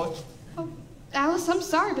got, boy. Oh, Alice, I'm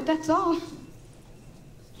sorry, but that's all.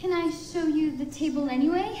 Can I show you the table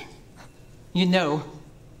anyway? You know,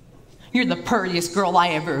 you're the purtiest girl I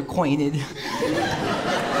ever acquainted.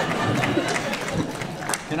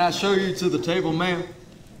 Can I show you to the table, ma'am?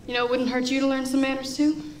 You know, it wouldn't hurt you to learn some manners,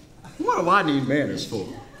 too. What do I need manners for?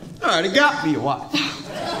 I already got me a wife.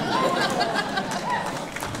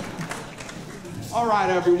 All right,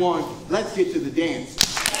 everyone, let's get to the dance.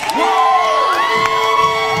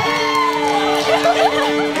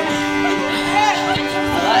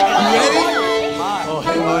 Oh,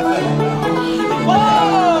 hey, Martha.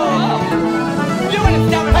 Whoa! You want to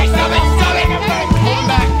stop it? Hey, stop it! Stop it! Pull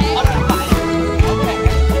back. Okay.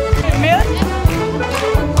 Hey,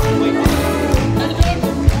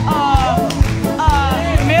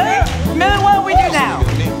 Millie? Millie, what do we do now?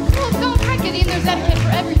 Well, it's going cricket, and there's etiquette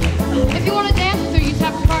for everything. If you want to dance with her, you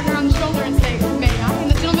tap your partner on the shoulder and say, "May I?" And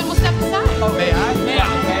the gentleman will step aside. Oh, may I? May I?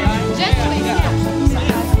 Gently,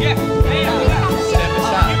 Yeah. May I? Step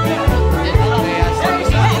aside. May I step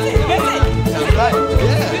aside?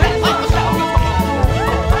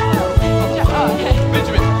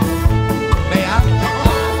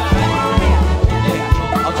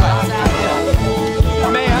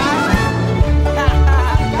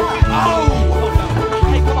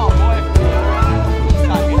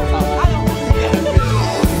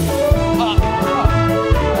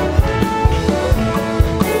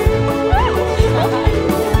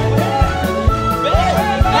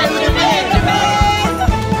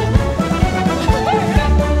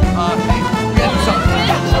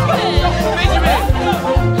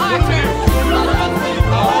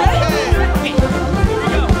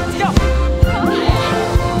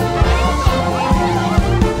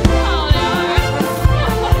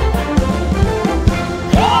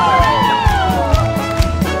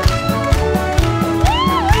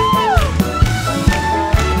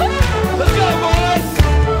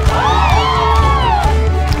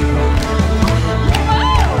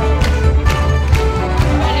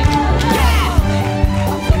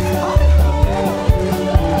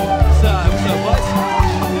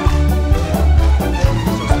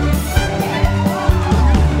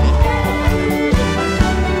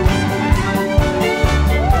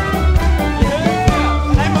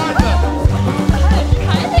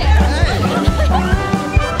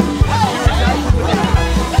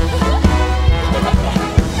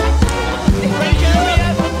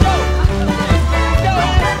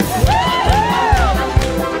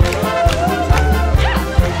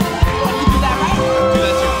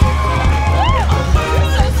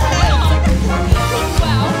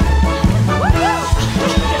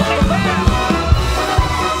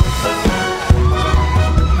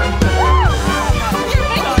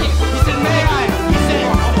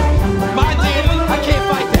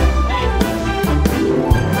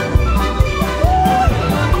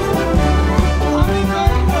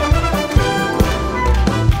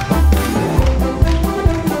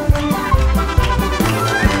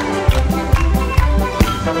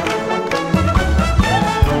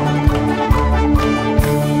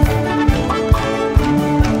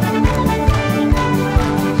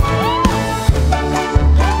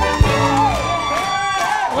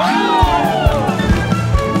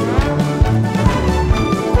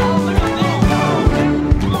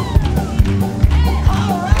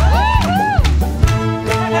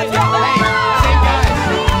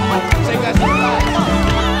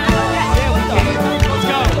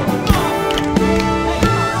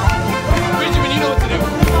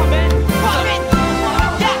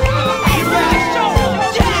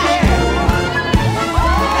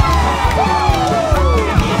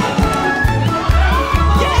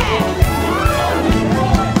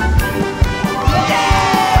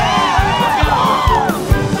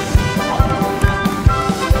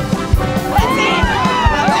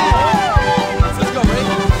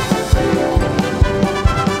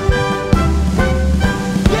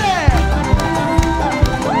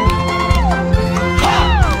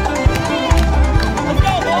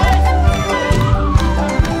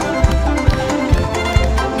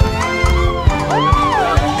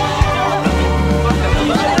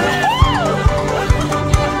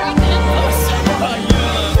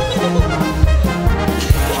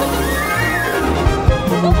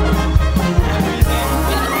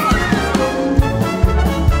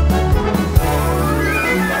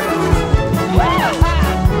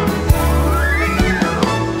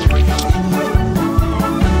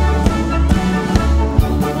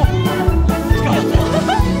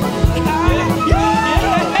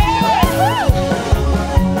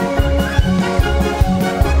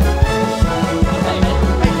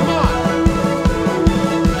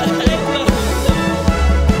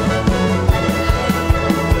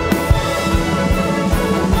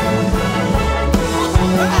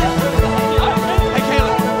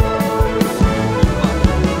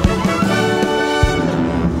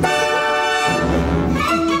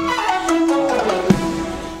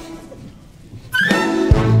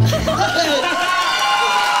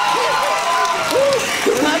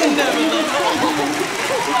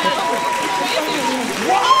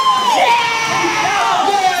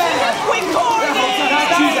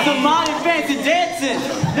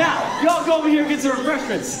 go over here and get some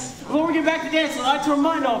refreshments. Before we get back to dancing, I'd like to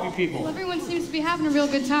remind all of you people. Well, everyone seems to be having a real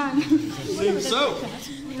good time. Seems so.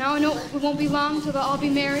 Now I know it won't be long till they'll all be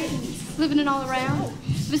married and living it all around.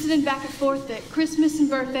 Visiting back and forth at Christmas and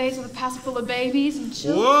birthdays with a house full of babies and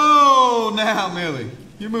children. Whoa, now, Millie.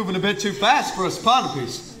 You're moving a bit too fast for us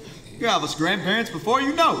Ponapis. You have us grandparents before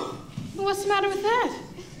you know it. Well, what's the matter with that?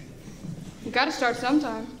 You gotta start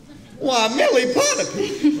sometime. Why, Millie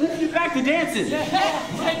Ponapis. Let's get back to dancing. May I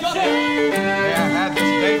have this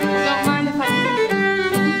baby? Don't mind if I...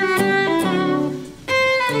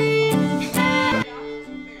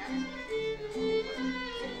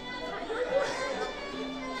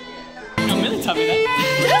 Millie taught me that.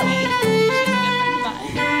 Really?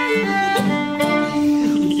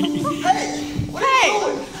 Hey!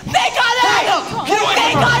 They got Adam!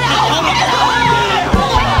 They got Adam! Get him!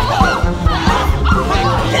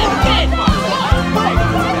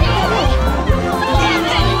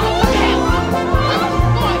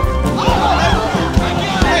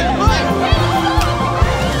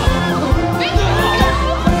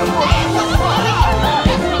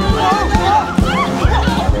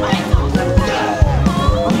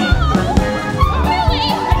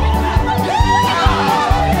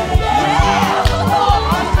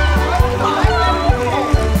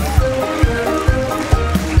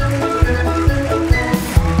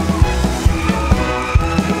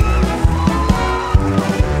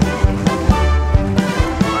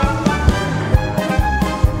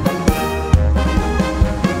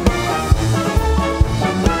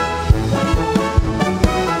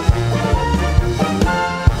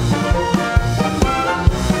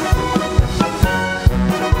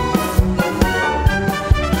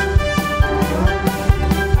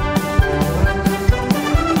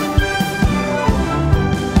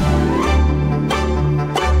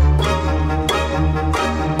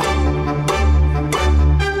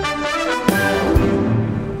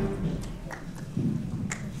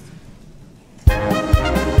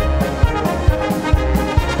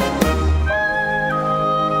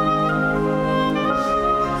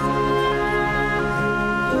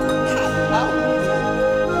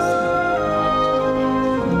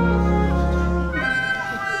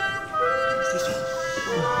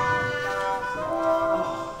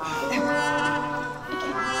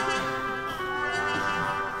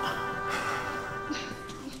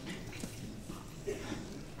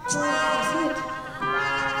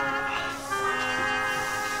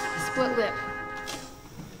 Split lip.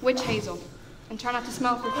 Witch hazel. And try not to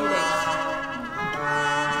smell for a few days.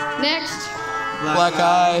 Next. Black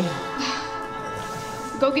eye.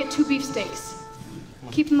 Go get 2 beefsteaks.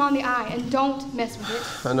 Keep them on the eye and don't mess with it.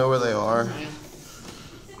 I know where they are.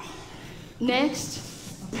 Next.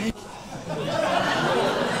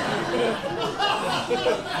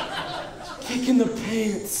 Kick in the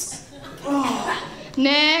pants. Oh.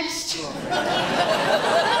 Next.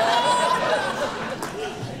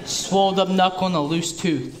 Swelled up knuckle and a loose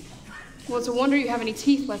tooth. Well, it's a wonder you have any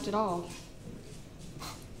teeth left at all.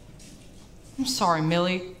 I'm sorry,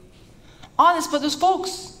 Millie. Honest, but those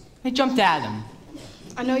folks, they jumped at him.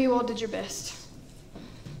 I know you all did your best.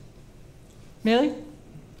 Millie?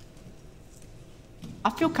 I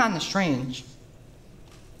feel kind of strange.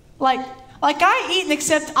 Like I eatin'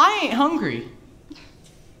 except I ain't hungry.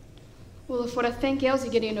 Well, if what I think ails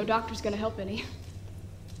you, Gideon, no doctor's gonna help any.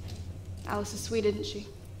 Alice is sweet, isn't she?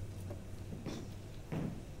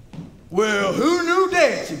 Well, who knew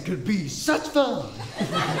dancing could be such fun?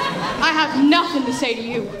 I have nothing to say to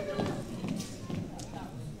you.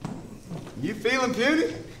 You feeling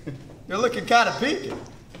puny? You're looking kind of peaky.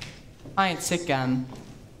 I ain't sick,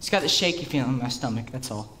 just got the shaky feeling in my stomach,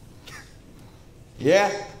 that's all.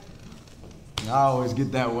 Yeah? I always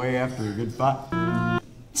get that way after a good fight.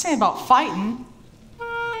 This ain't about fighting.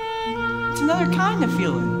 It's another kind of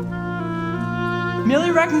feeling.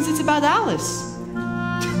 Millie reckons it's about Alice.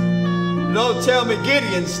 Don't tell me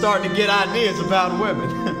Gideon's starting to get ideas about women.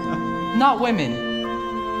 Not women.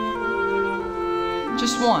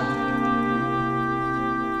 Just one.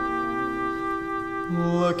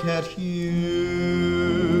 Look at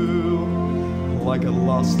you, like a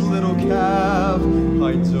lost little calf.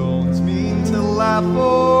 I don't mean to laugh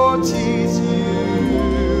or tease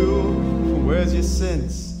you. Where's your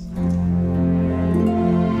sense?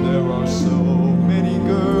 There are so many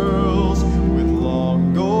girls with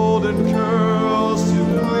long golden curls to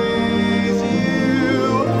please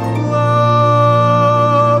you.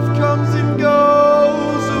 Love comes and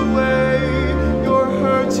goes away. You're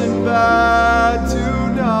hurting bad tonight.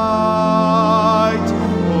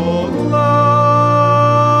 Oh,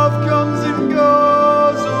 love comes and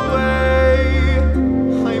goes away.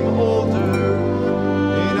 I'm older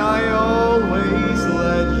and I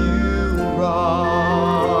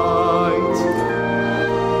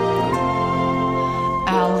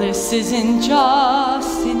Alice isn't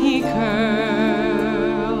just any girl.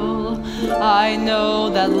 I know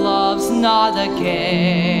that love's not a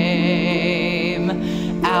game.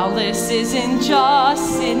 Alice isn't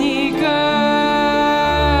just any girl.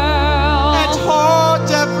 At heart,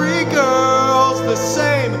 every girl's the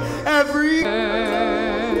same. Every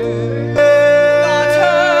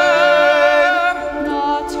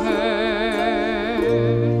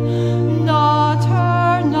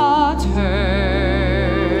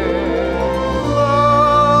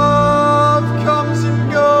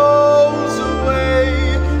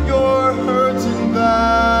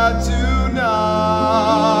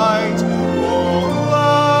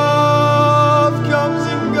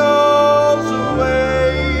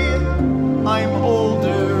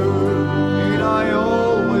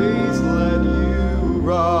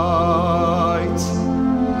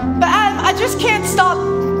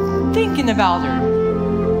about her.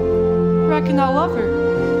 Reckon I love her.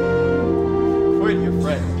 Quit your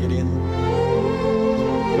fretting, Gideon.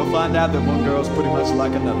 You'll find out that one girl's pretty much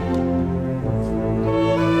like another.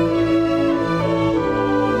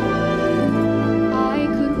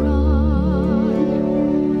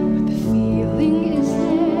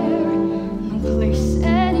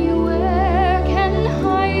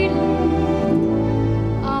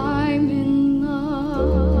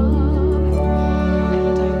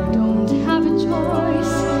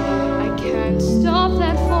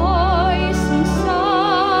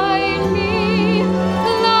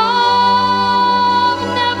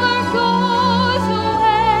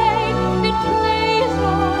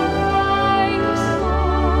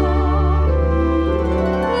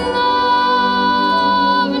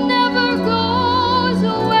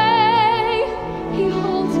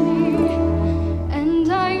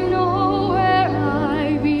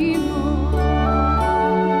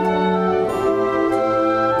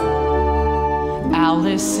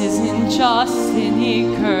 Alice isn't just any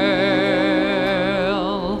girl.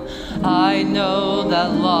 I know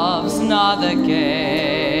that love's not a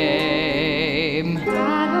game.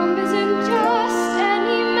 Adam isn't just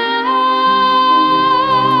any man.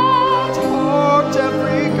 Talk,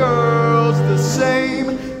 every girl's the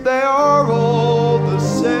same. They are all the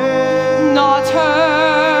same. Not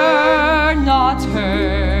her, not her.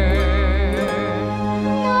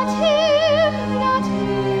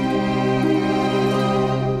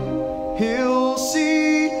 He'll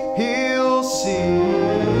see, he'll see.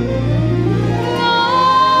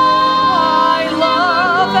 I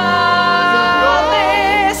love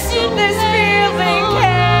Alice. This feeling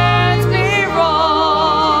can't be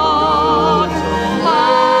wrong. I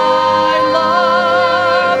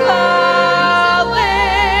love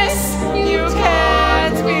Alice. You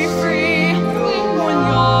can't be free when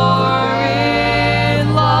you're in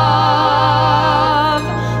love.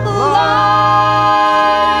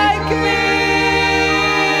 Like me.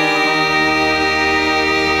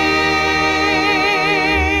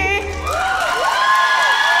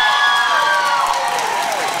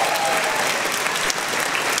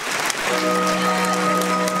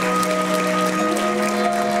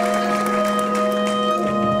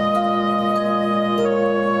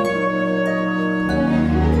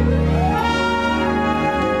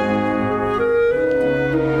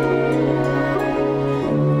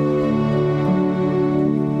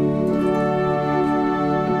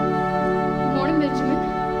 Morning, Benjamin.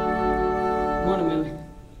 Morning, Millie.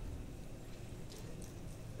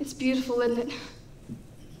 It's beautiful, isn't it?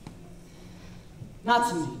 Not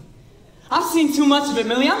to me. I've seen too much of it,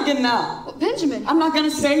 Millie. I'm getting out. Well, Benjamin. I'm not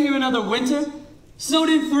gonna stay here another winter. Snowed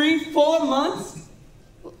in 3-4 months.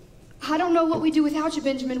 I don't know what we'd do without you,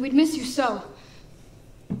 Benjamin. We'd miss you so.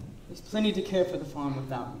 There's plenty to care for the farm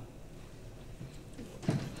without me.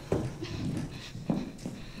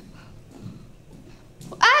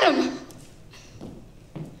 Adam!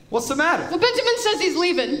 What's the matter? Well, Benjamin says he's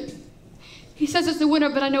leaving. He says it's the winter,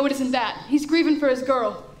 but I know it isn't that. He's grieving for his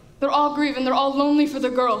girl. They're all grieving. They're all lonely for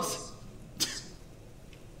their girls.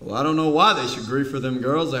 Well, I don't know why they should grieve for them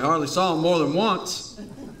girls. They hardly saw them more than once.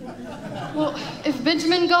 Well, if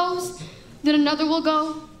Benjamin goes, then another will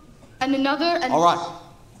go, and another, and... All right.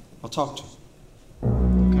 I'll talk to you.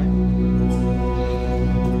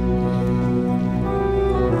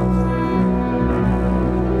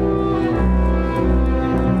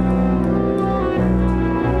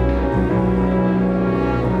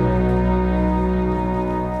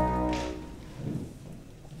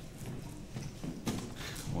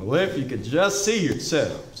 Well, if you could just see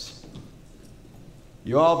yourselves.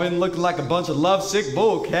 You all been looking like a bunch of lovesick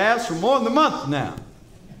bull calves for more than a month now.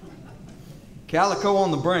 Calico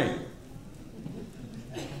on the brain.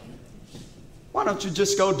 Why don't you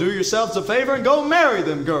just go do yourselves a favor and go marry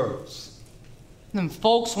them girls? Them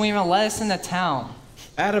folks won't even let us into town.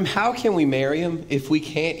 Adam, how can we marry him if we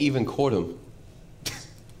can't even court him?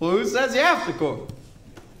 Well, who says you have to court him?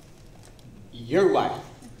 Your wife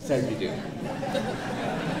says you do.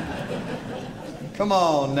 Come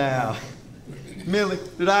on now. Millie,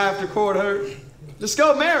 did I have to court her? Just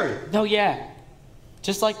go marry her. Oh, yeah.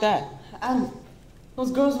 Just like that. Adam,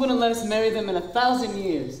 those girls wouldn't let us marry them in 1,000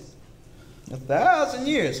 years. 1,000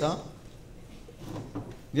 years, huh?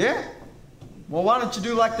 Yeah? Well, why don't you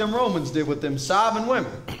do like them Romans did with them Sabine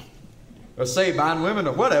women? Or Sabine women,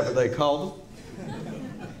 or whatever they called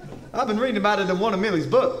them. I've been reading about it in one of Millie's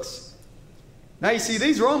books. Now, you see,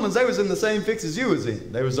 these Romans, they was in the same fix as you was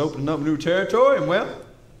in. They was opening up new territory, and, well,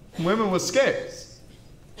 women was scarce.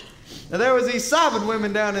 Now, there was these Sabine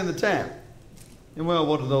women down in the town. And, well,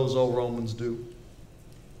 what did those old Romans do?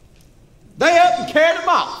 They up and carried them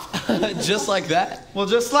off. Just like that? Well,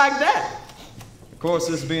 just like that. Of course,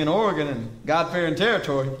 this being Oregon and God-fearing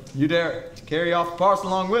territory, you dare to carry off a parcel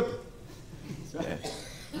along with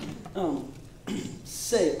them.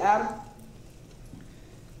 Say, Adam,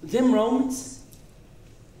 them Romans,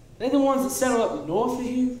 they the ones that settle up north of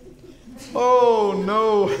here? Oh,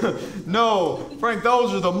 no, no, Frank,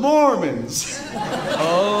 those are the Mormons.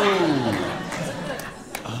 Oh.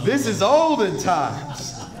 This is olden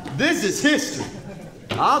times. This is history.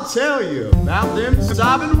 I'll tell you about them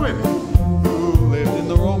Sabine women who lived in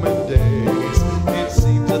the Roman days. It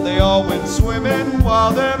seems that they all went swimming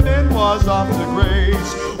while their men was off to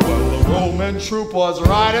graze. Well, the Roman troop was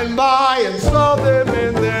riding by and saw them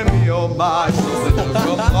in their meal my. So they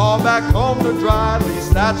took them all back home to dry. At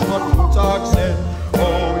least that's what Plutarch said.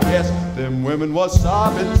 Oh yes, them women was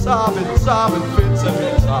sobbing, sobbing, sobbing fits of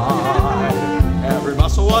inside. Every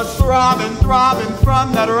muscle was throbbing, throbbing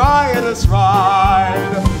from that riotous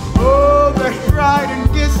ride. Oh, they cried and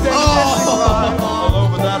kissed and kissed and cried all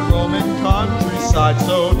over that Roman countryside.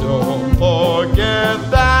 So don't forget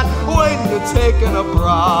that when you're taking a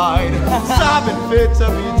bride, sobbing fit to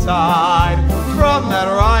be tied from that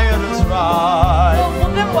riotous ride.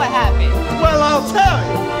 Well, then what happened? Well, I'll tell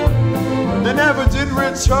you. They never did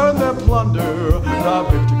return their plunder. Now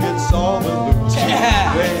Victor gets all the loot.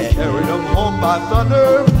 Yeah. They carried them home by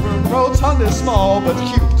thunder. Rotund small but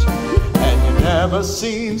cute. And you never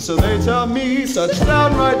seen, so they tell me, such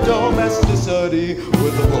downright domesticity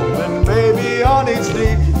with a Roman baby on its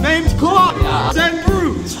knee named Claudius and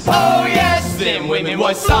Bruce. Oh yes, them women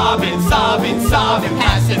was sobbing, sobbing, sobbing,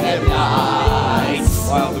 passing their nights.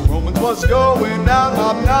 While the Romans was going out,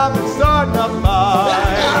 hobnobbing, starting up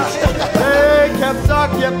fights. They kept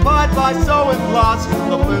occupied by sewing plots,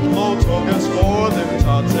 the little togas for them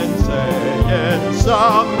tots and saying,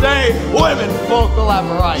 someday women folk will have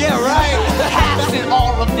rights. Yeah, right. Passing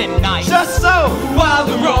all of them nights. Just so, while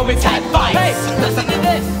the Romans had fights. Hey, listen to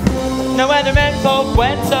this. Now when the men folk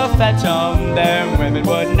went to fetch 'em, their women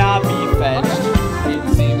would not be fetched.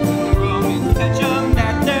 It seems when the Romans fetch 'em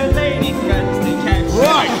that their lady friends they catch.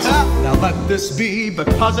 Right! Now let this be,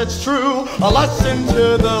 because it's true, a lesson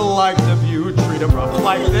to the likes of you. Treat them rough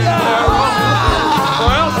like this,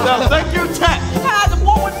 or else they'll think you tech. Adam,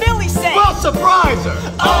 what would Millie say? Well, surprise her.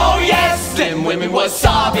 Oh yes, them women was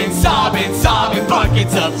sobbing, sobbing, sobbing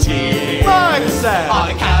buckets of tears. Like sad. On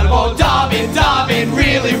account of old Dobbin, Dobbin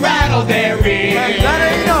really rattled their ears. And that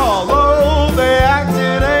ain't all, oh, they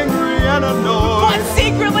acted angry and annoyed. But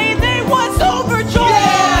secretly they was overjoyed.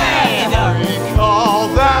 Yeah. Recall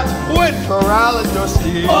that when corralling your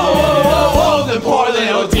steed. Oh, oh, oh, oh, the poor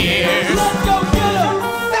little dears. Let's go get 'em.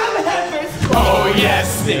 Salmon heifers. Oh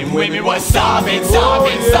yes, them women was sobbing,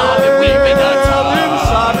 sobbing, sobbing, weeping a ton.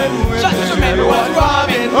 Just remember what's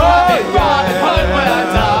Robin, Robin, Robin, Hood, when I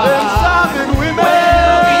die. We'll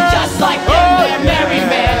be just like them, they're merry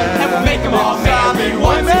men, and we'll make them all merry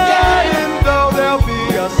once again. And though there'll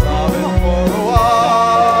be a sobbing for a while.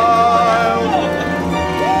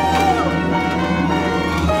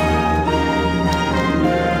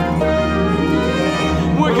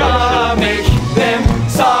 We're gonna make them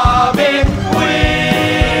sobbing women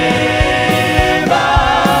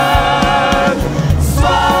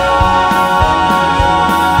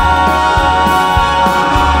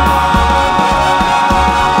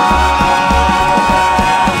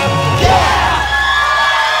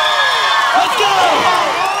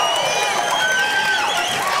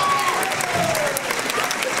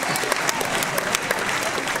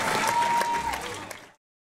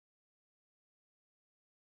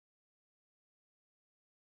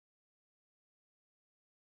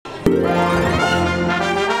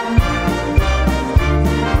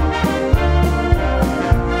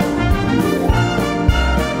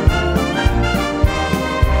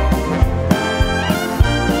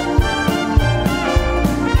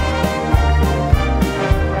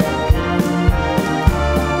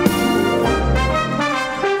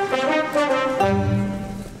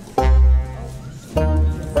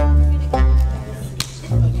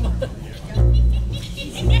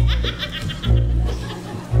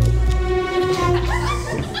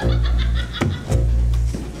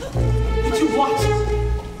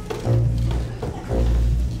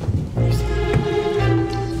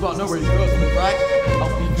where your girls live, right?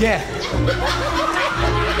 Oh, yeah.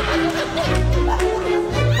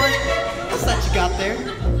 What's that you got there?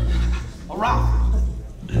 A rifle.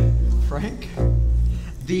 Frank,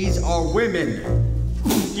 these are women.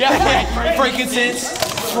 Yeah, frankincense.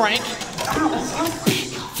 Frank.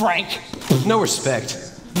 Frank. No respect.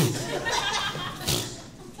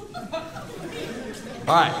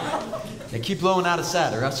 All right. Now keep blowing out of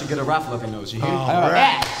sight, or else you get a rifle up your nose. You hear? All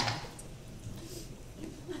right.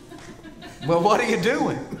 Well, what are you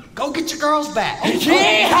doing? Go get your girls back.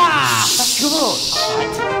 Yeah! Come on.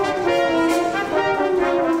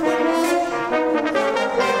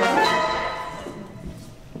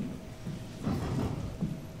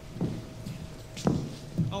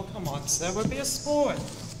 Oh, come on, sir. We'll be a sport.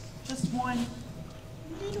 Just one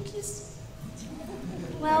little kiss.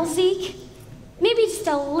 Well, Zeke, maybe just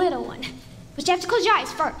a little one. But you have to close your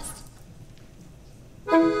eyes first.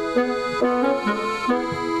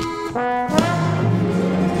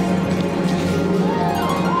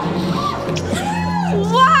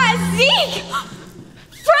 Why, Zeke?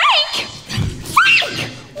 Frank! Frank!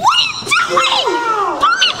 What are you doing?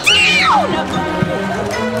 Put it down!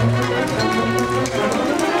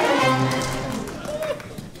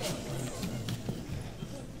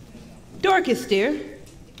 Dorcas, dear,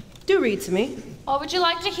 do read to me. What would you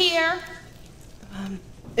like to hear?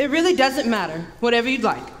 It really doesn't matter. Whatever you'd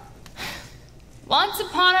like. Once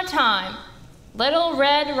upon a time, Little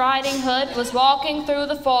Red Riding Hood was walking through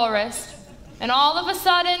the forest, and all of a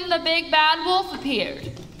sudden, the big bad wolf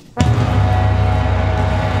appeared.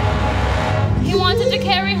 He wanted to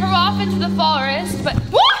carry her off into the forest, but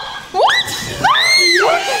what? What?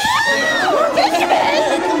 Mr.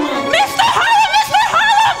 Harlem! Mr.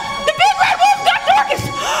 Harlem! The big red wolf got Dorcas!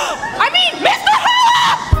 I mean, Mr.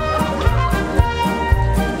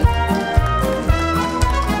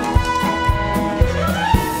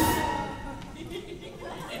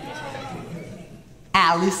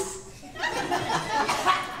 Alice.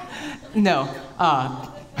 No,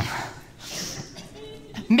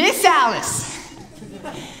 Miss Alice.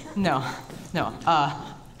 No,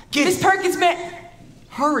 Miss Perkins,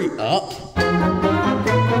 Hurry up.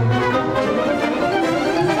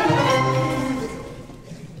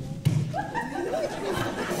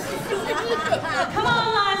 Come on,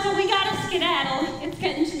 Liza, we gotta skedaddle. It's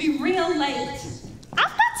getting to be real late.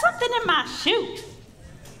 I've got something in my chute.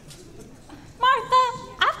 Martha,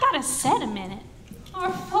 I've got a set a minute.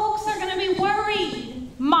 Our folks are gonna be worried.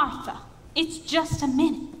 Martha, it's just a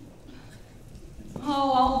minute.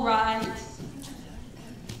 Oh, all right.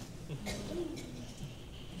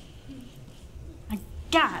 I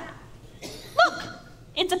got it. Look,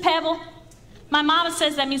 it's a pebble. My mama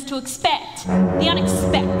says that means to expect the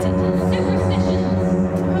unexpected.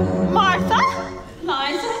 Superstitions. Martha?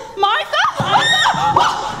 Liza? Martha?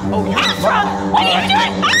 Oh, you're Afra! What are you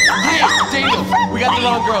doing? Hey, Daniel, we got the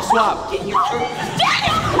wrong girl. Swap. Daniel!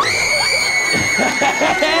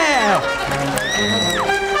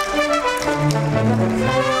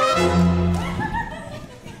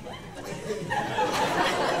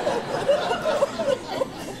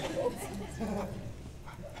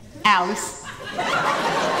 Alice.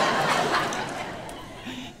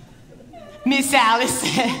 Miss Alice.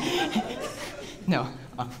 No.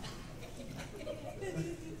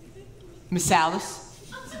 Miss Alice.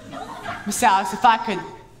 Miss Alice, if I could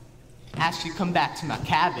ask you to come back to my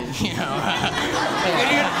cabin, you know.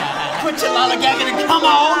 Quit your lollygagging and come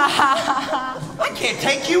on. I can't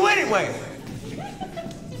take you anywhere.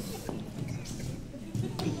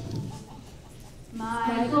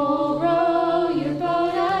 Michael, row your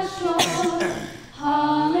boat ashore.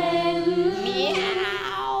 Hallelujah.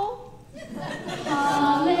 Meow.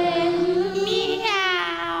 Hallelujah.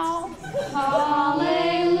 Meow.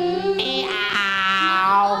 Hallelujah.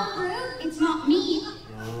 Meow. It's not me.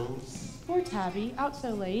 Poor Tabby, out so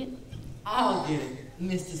late. I'll get it,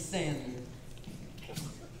 Mr. Sandler.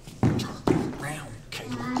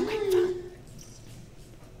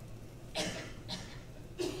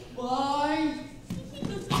 Bye.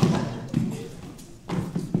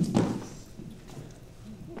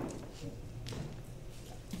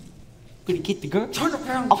 Gonna get the girl? Turn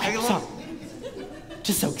around, Okay, Caleb. sorry.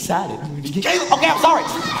 Just so excited. I'm gonna get Caleb, okay, I'm sorry.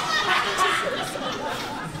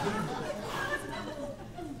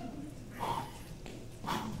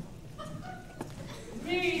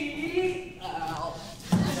 Hey,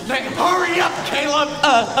 hurry up, Caleb.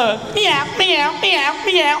 meow, meow, meow,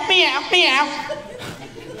 meow, meow, meow.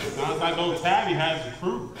 Sounds like old Tabby has a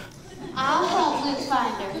crew. I'll help Luke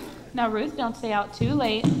find her. Now, Ruth, don't stay out too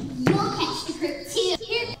late. You'll catch the crew too.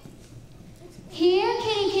 Here,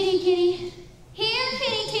 kitty, kitty, kitty. Here,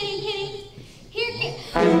 kitty, kitty, kitty. Here,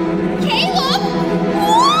 kitty.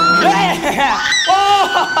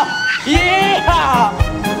 Yeah!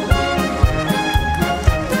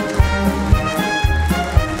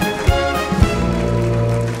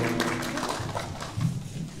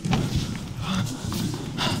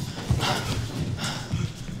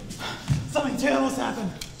 Something terrible's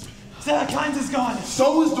happened. Sarah Kynes is gone.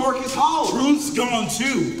 So is Dorcas Hall. Truth's gone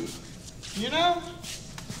too. You know,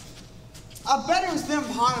 I bet it was them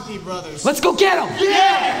Hanapi brothers. Let's go get them!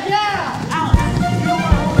 Yeah! Yeah! Alice, you know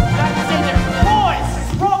what? Back to stay there.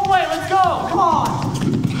 Boys, wrong way, let's go! Come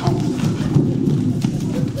on!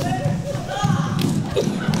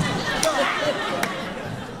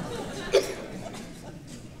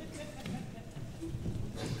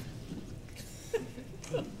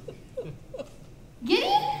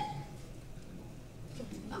 Gideon?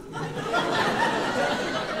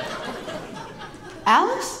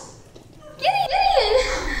 Alice? Gideon!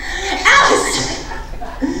 Alice!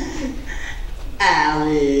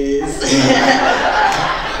 Alice.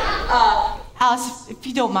 Alice, if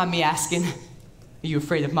you don't mind me asking, are you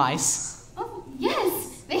afraid of mice? Oh,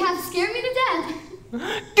 yes. They have scared me to death.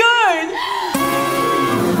 Good!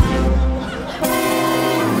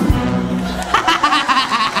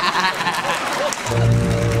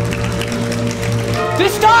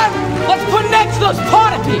 This time, let's put an end to those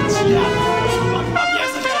particles!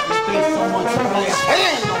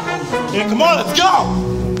 Yeah, come on, let's go!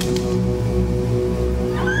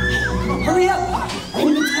 Hurry up! We're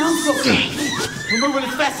in the town so We're moving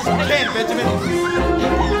as fast as we can, Benjamin.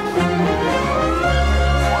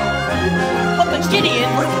 What the Gideon? I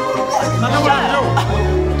know what I'm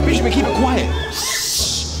doing. Benjamin, keep it quiet.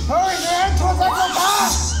 Hurry, man, towards that car!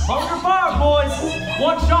 hold your fire, boys!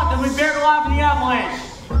 One shot, then we're buried alive in the avalanche.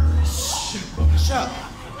 Shut up.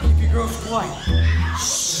 Keep your girls quiet.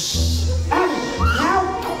 Now,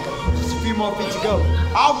 Just a few more feet to go.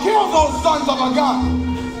 I'll kill those sons of a gun!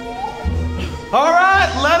 All right,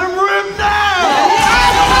 let them rip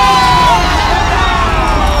down!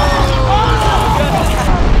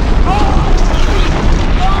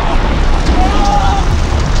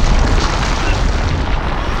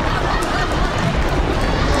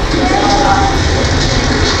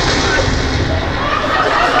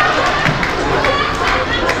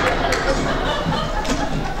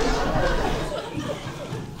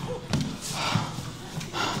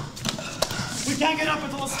 We can't get up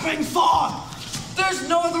until the spring thaw! There's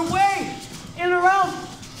no other way! In and around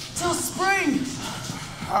till spring!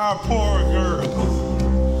 Our poor girl.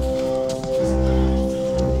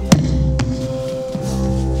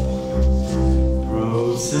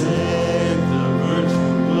 Protect the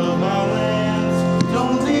virtue of our lands.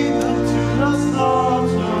 Don't lead them to the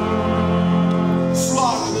slaughter.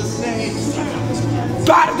 Slaughter the snakes.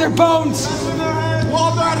 Batter their bones!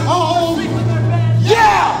 While they're at home.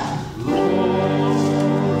 Yeah!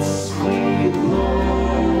 Lord, sweet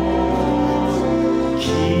Lord,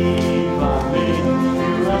 keep our faith,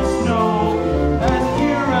 hear us know, and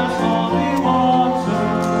hear us holy water.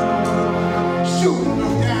 Shooting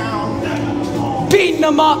them down, Beating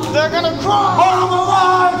them up! they're gonna cry. Burn them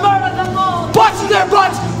alive, murder them all. Busting their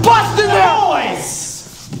butts! Busting their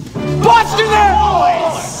Boys, Busting their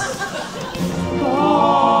boys.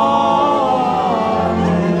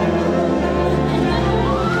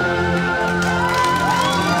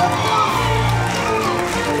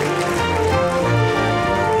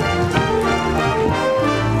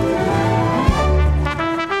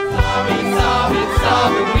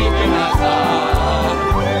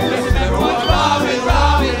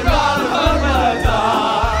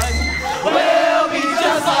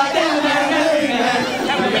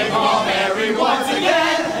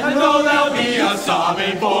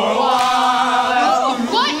 Sobbing for a while.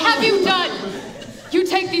 What have you done? You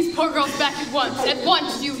take these poor girls back at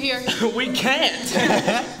once, you hear? We can't.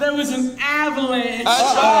 There was an avalanche.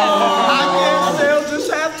 I guess they'll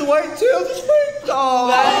just have to wait till the spring thaw.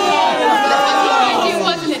 You,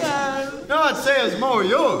 wasn't it? No, I'd say it's more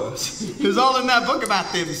yours. There's all in that book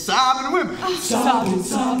about them sobbing women. Sobbing,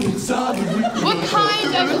 sobbing, sobbing. What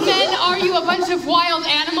kind of men are you? A bunch of wild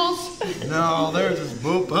animals? No, they're just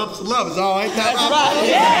bull pups and lovers, all ain't that That's right.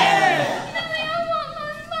 Yeah.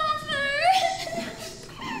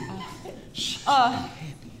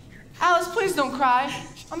 Alice, please don't cry.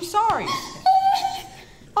 I'm sorry.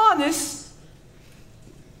 Honest.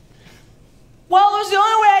 Well, there's the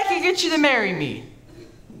only way I can get you to marry me.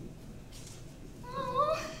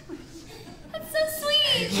 Oh, that's so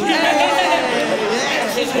sweet.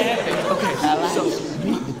 Okay, so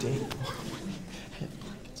meet the day.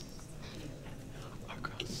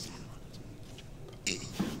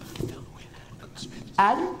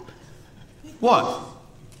 Adam, What?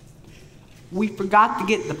 we forgot to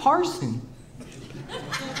get the parson.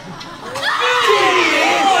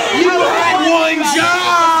 going Nothing's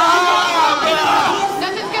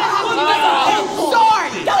gonna happen.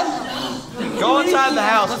 Sword! Go inside the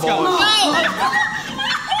house, boys.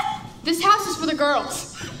 This house is for the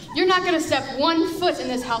girls. You're not gonna step 1 foot in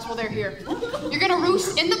this house while they're here. You're gonna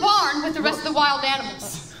roost in the barn with the rest of the wild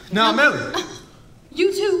animals. Now, Millie.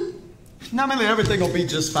 You too. Now, Millie, everything will be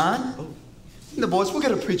just fine. The boys, we'll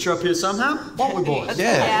get a preacher up here somehow. Won't we, boys?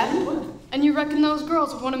 Yeah. And you reckon those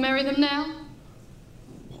girls would want to marry them now?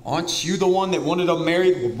 Aren't you the one that wanted them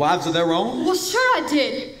married with wives of their own? Well, sure I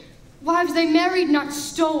did. Wives they married, not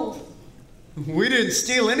stole. We didn't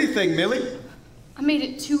steal anything, Millie. I made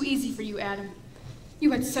it too easy for you, Adam.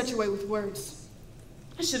 You had such a way with words.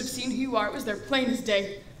 I should have seen who you are. It was there plain as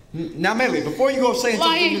day. Now, Millie, before you go saying Well,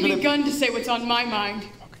 I something, ain't begun to say what's on my mind.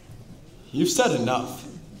 You've said enough.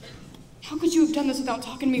 How could you have done this without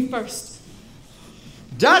talking to me first?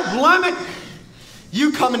 Dad blimey!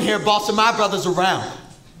 You coming here bossing my brothers around.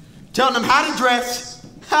 Telling them how to dress,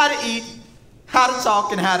 how to eat, how to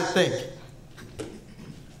talk, and how to think.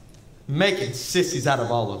 Making sissies out of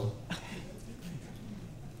all of them.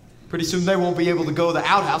 Pretty soon they won't be able to go to the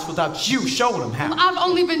outhouse without you showing them how. Well, I've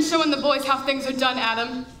only been showing the boys how things are done,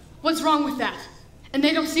 Adam. What's wrong with that? And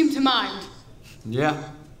they don't seem to mind. Yeah.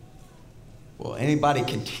 Well, anybody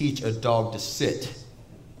can teach a dog to sit.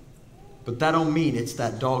 But that don't mean it's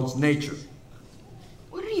that dog's nature.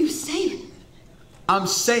 What are you saying? I'm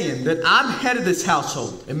saying that I'm head of this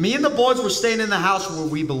household, and me and the boys were staying in the house where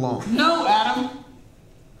we belong. No, Adam.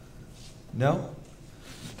 No?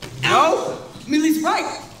 No? Millie's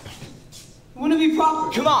right. I want to be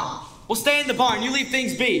proper. Come on. We'll stay in the barn. You leave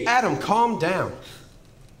things be. Adam, calm down.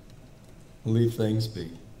 Leave things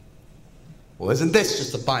be. Well, isn't this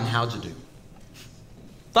just a fine how'd you do?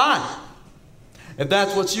 Fine. If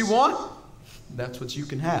that's what you want, that's what you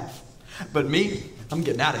can have. But me, I'm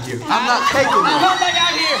getting out of here. I'm not taking this. Come back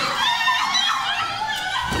out here.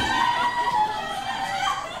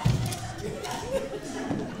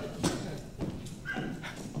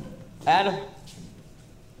 Adam,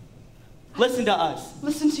 listen to us.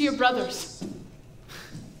 Listen to your brothers.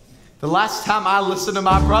 The last time I listened to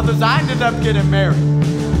my brothers, I ended up getting married.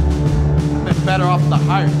 I've been better off the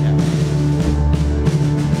hired cat.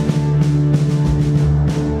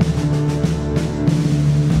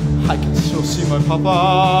 I can still see my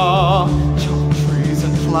papa chopping trees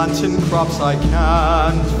and planting crops I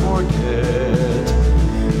can't forget.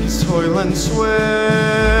 His toil and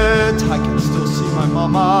sweat. I can still see my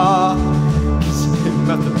mama kissing him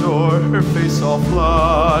at the door, her face all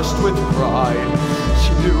flushed with pride.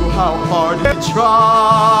 She knew how hard he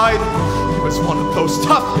tried. He was one of those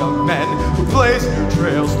tough young men who blazed new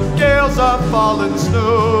trails through gales of fallen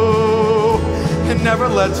snow and never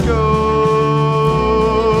lets go.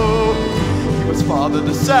 Father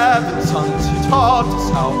to 7 sons, he taught us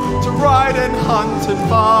how to ride and hunt and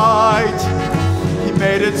fight. He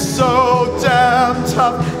made it so damn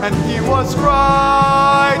tough, and he was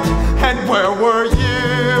right. And where were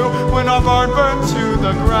you when our barn burned to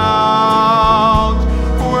the ground?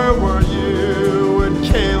 Where were you when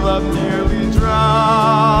Caleb nearly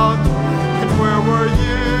drowned? And where were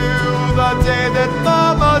you the day that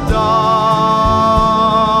Mama died?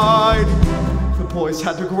 Boys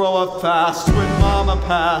had to grow up fast. When Mama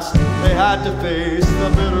passed, they had to face the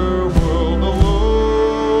bitter world alone.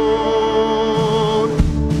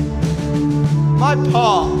 My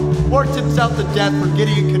pa worked himself to death for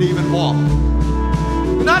Gideon could even walk.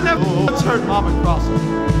 And I never once heard Mama cross him.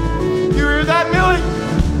 You hear that, Millie?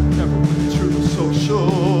 Never went through the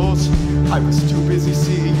socials. I was too busy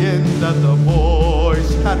seeing that the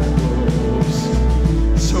boys had clothes.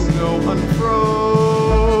 So no one froze.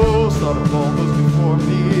 Thought of all those before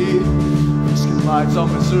me, risking lives on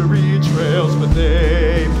misery trails, but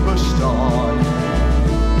they pushed on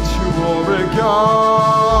to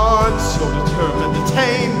Oregon, so determined to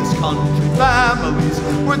tame this country. Families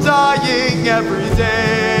were dying every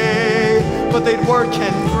day, but they'd work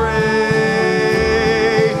and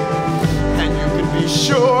pray. And you can be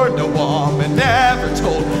sure no woman ever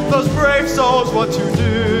told those brave souls what to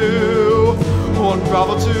do. One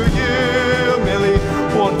bravo to you, Millie,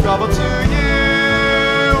 one bravo to you.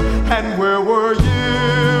 And where were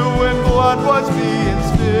you when blood was being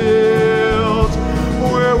spilled?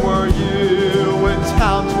 Where were you when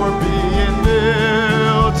towns were being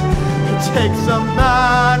built? It takes a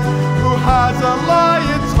man who has a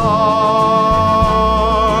lion's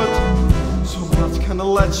heart. So I'm not gonna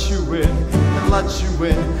let you in and let you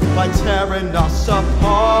in by tearing us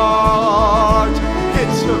apart. It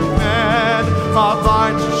took men of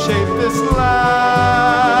iron to shape this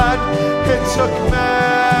land. It took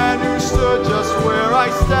men who stood just where I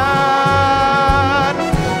stand.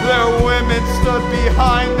 Their women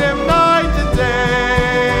behind them night and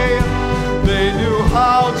day. They knew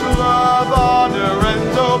how to love, honor,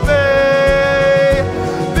 and obey.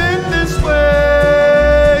 Been this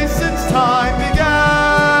way since time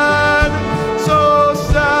began. So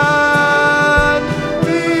stand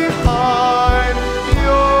behind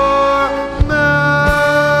your man.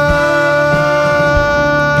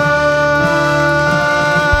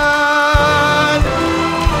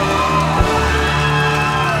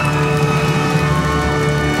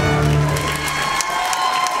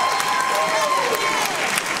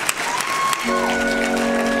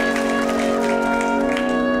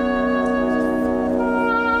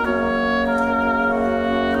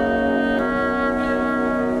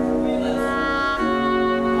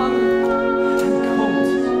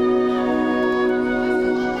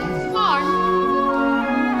 Mark.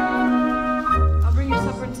 I'll bring you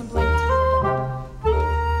supper and some blankets when we're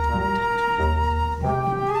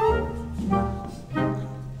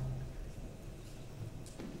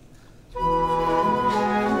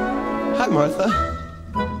Hi, Martha.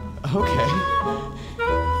 Okay.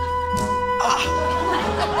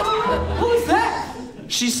 Who's that?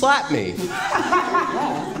 She slapped me.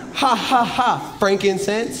 Ha ha ha.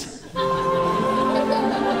 Frankincense.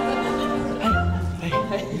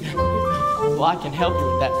 Well, I can help you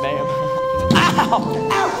with that, ma'am. Ow!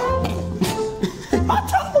 Ow! My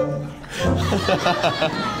toe!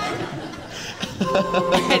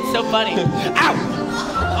 It's so funny. Ow!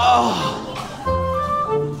 Oh!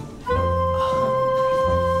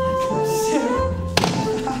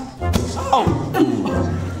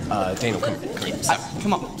 Daniel, come here.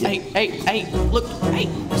 Come on. Hey, look. Hey,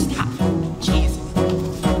 stop. Jeez.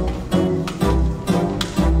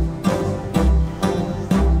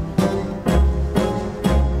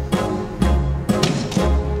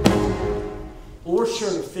 We're sure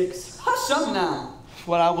to fix. Hush up now.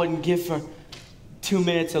 What I wouldn't give for 2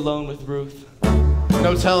 minutes alone with Ruth.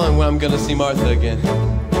 No telling when I'm gonna see Martha again.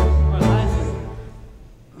 What Isaac?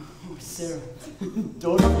 Oh, Sarah.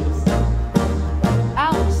 Dorcas.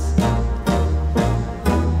 Alice.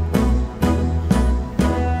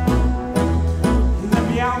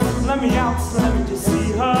 Let me out, let me just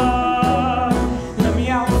see her. Let me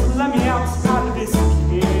out of this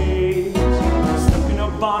cage. Stuck in a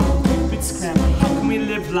bottle, stupid scramble. How can we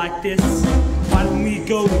live like this? Why don't we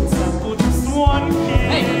go and sample just one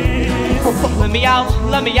kiss? Let me out,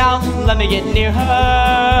 let me get near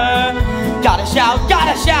her. Gotta shout,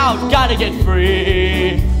 gotta get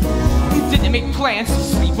free. Didn't make plans to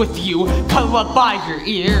sleep with you, cuddle up by your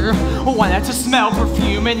ear. Why not to smell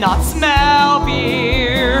perfume and not smell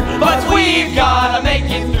beer? But we've gotta make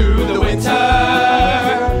it through the winter,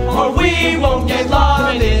 or we won't get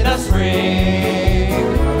loved in the spring.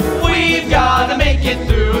 We've gotta make it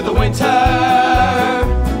through the winter.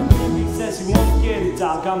 He says he won't get it,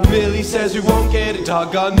 doggone. Millie says we won't get a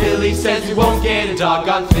doggone. Millie says we won't get a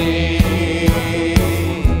doggone thing.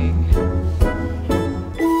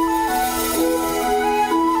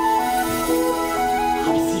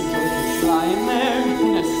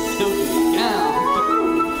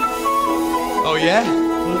 Oh yeah?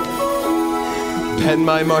 Bet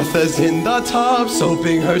my Martha's in the tub,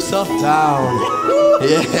 soaping herself down.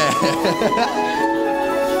 Yeah.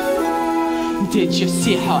 Did you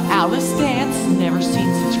see how Alice danced? Never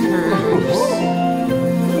seen such curves.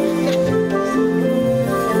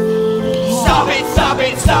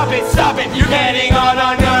 Stop it, you're getting on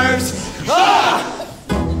our nerves. Ah!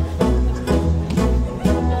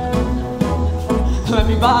 Let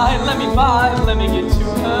me by, let me get to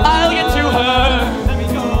her. I'll get to her. Let me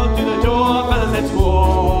go through the door, fellas, let's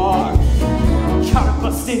war. Counter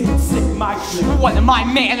busting, sick my clip. What am I,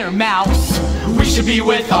 man or mouse? We should be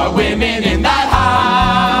with our women in that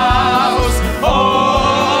house.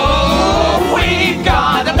 Oh, we've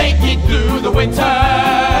gotta make it through the winter,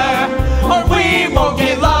 or we won't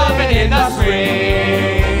get loving in the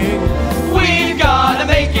spring. We've gotta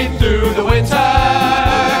make it through the winter.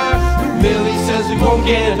 Millie says we won't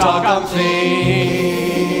get a doggone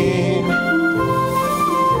thing.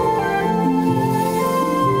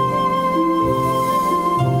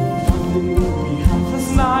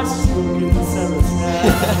 That's nice, looking Sarah's hair.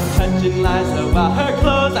 Touching Liza while her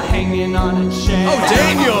clothes are hanging on a chair. Oh,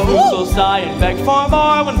 Daniel! We'll sigh and beg for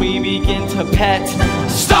more when we begin to pet.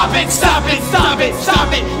 Stop it,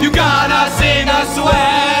 you got us in a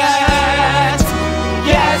sweat.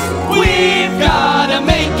 Yes, we've gotta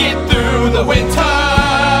make it through the winter,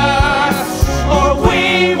 or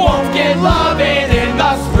we won't get loving in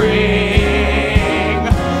the spring.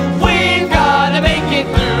 We've gotta make it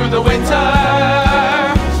through the winter.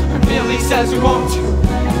 Millie says we won't.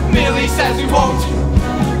 Millie says we won't.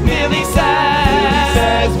 Millie says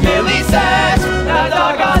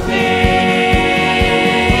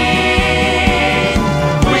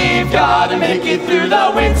it through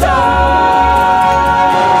the winter.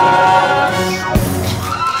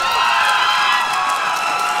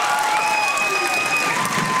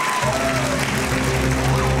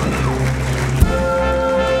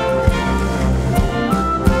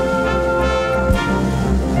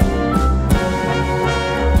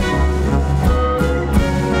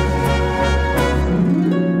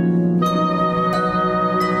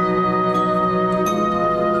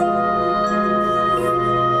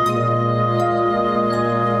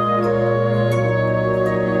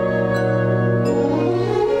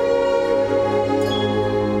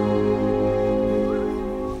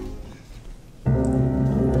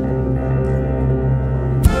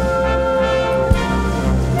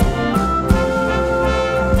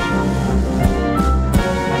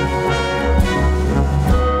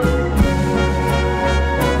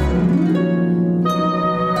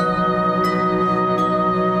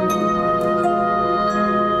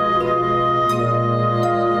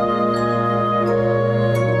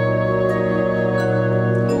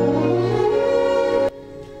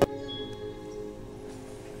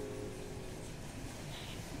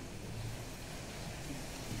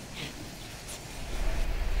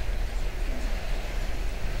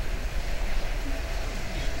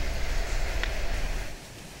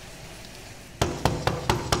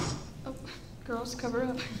 Girls, cover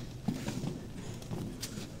up.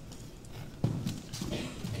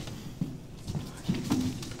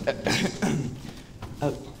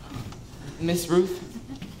 Miss Ruth?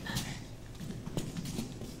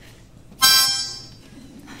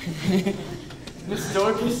 Miss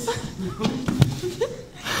Dorcas?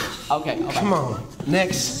 Okay. Come on.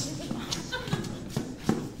 Next.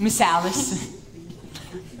 Miss Alice.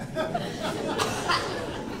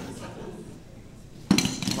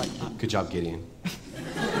 Good job, Gideon.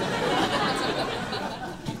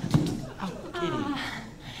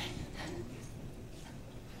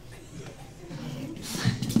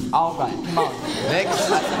 All right, come on. Next.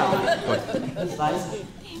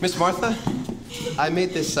 Miss Martha, I made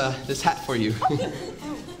this this hat for you.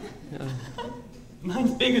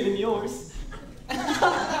 Mine's bigger than yours.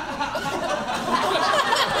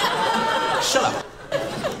 Shut up.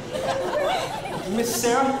 Miss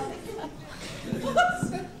Sarah?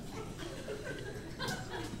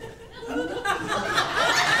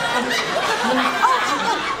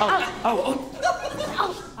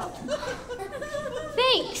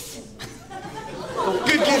 Thanks.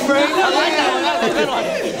 Good kid, Frank. I like that one. That's a good one.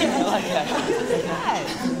 I like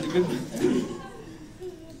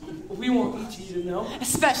that. We want each of you to know.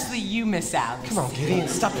 Especially you, Miss Alice. Come on, Gideon,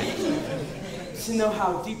 stop it. To know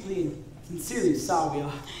how deeply and sincerely sorry we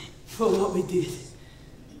are for what we did.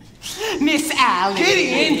 Miss Alice.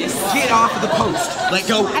 Gideon, get off of the post. Let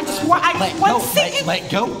go. I just want. Let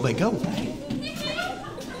go. Let go.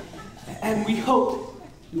 And we hope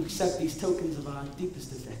you accept these tokens of our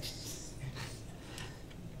deepest affections.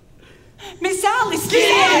 Miss Alice.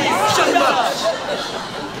 Gideon! Shut up.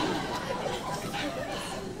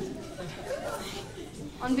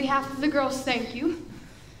 On behalf of the girls, thank you.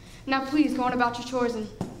 Now please go on about your chores and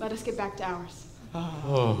let us get back to ours.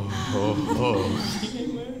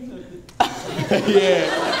 Yeah.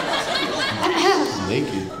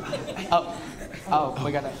 Naked. Oh,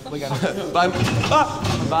 we gotta. Bye.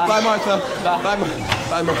 Bye, Martha.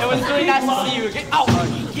 Bye, Martha. It was really nice to see you again. Oh,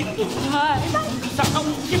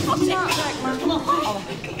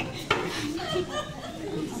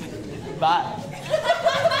 bye.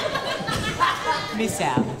 Miss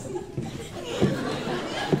Alice.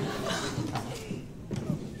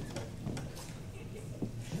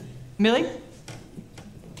 Millie?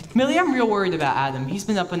 Millie, I'm real worried about Adam. He's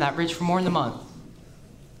been up on that ridge for more than a month.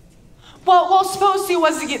 Well, suppose he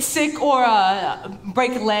was to get sick or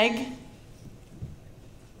break a leg.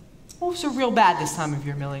 Wolves are real bad this time of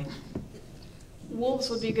year, Millie. Wolves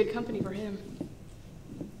would be good company for him.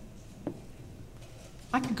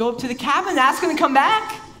 I could go up to the cabin and ask him to come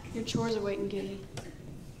back. Your chores are waiting, Gideon.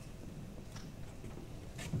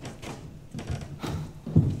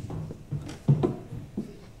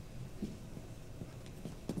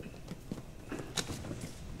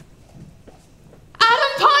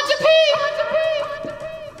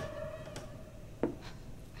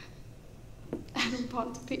 Adam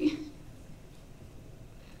Pontopee.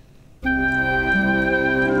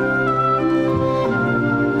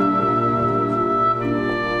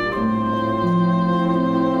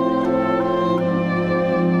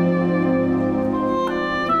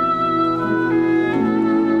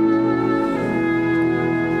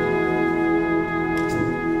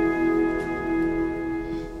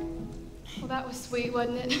 Well, that was sweet,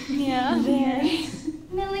 wasn't it? Yeah, very.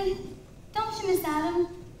 Millie, don't you miss Adam?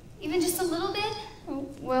 Even just a little bit? Oh,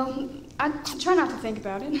 well, I try not to think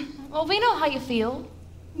about it. Well, we know how you feel.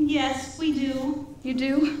 Yes, we do. You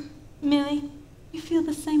do? Millie, you feel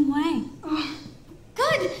the same way. Oh,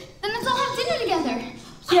 good. Then let's all have dinner together.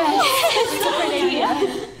 Yes. That's a great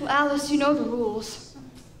idea. Well, Alice, you know the rules.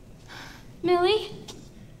 Millie,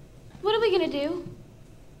 what are we gonna do?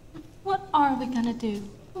 What are we gonna do?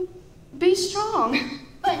 Be strong.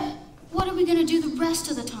 But what are we gonna do the rest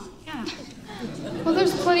of the time? Yeah. Well,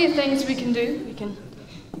 there's plenty of things we can do. We can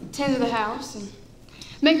tend to the house and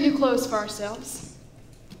make new clothes for ourselves.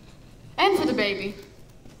 And for the baby.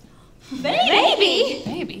 Baby?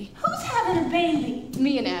 Baby? Who's having a baby?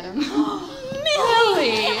 Me and Adam. Millie!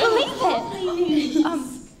 I can't believe it.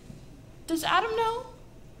 Does Adam know?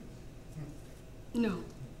 No.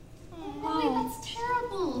 Millie, that's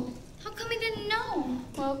terrible. How come he didn't know?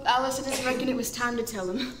 Well, Alice, I didn't reckon it was time to tell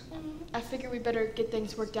him. I figure we better get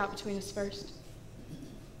things worked out between us first.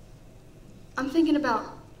 I'm thinking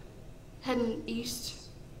about heading east,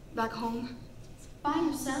 back home. By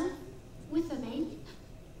yourself? With a baby?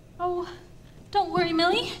 Oh, don't worry,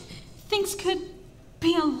 Millie. Things could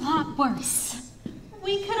be a lot worse.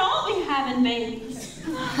 We could all be having babies.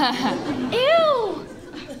 Ew!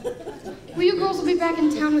 Well, you girls will be back in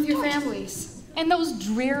town with your families. And those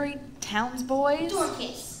dreary townsboys?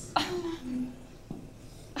 Dorcas.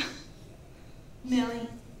 Millie,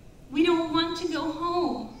 we don't want to go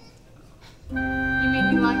home. You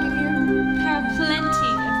mean you like it here? There are plenty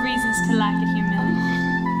of reasons to like it here, Millie.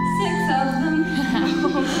 6 of them.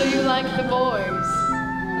 Oh, so you like the boys?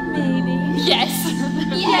 Maybe. Yes.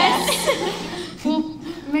 Yes. Well,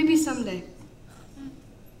 maybe someday.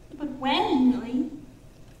 But when, Millie?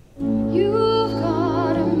 You've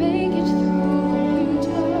gotta make it through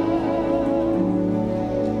winter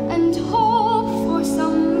and hope for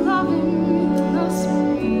some loving in the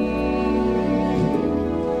spring.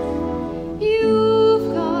 You've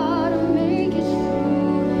gotta make it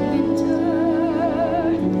through winter.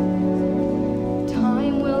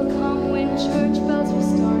 Time will come when church bells will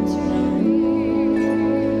start to ring.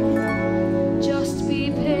 Just be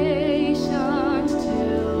patient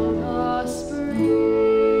till the spring.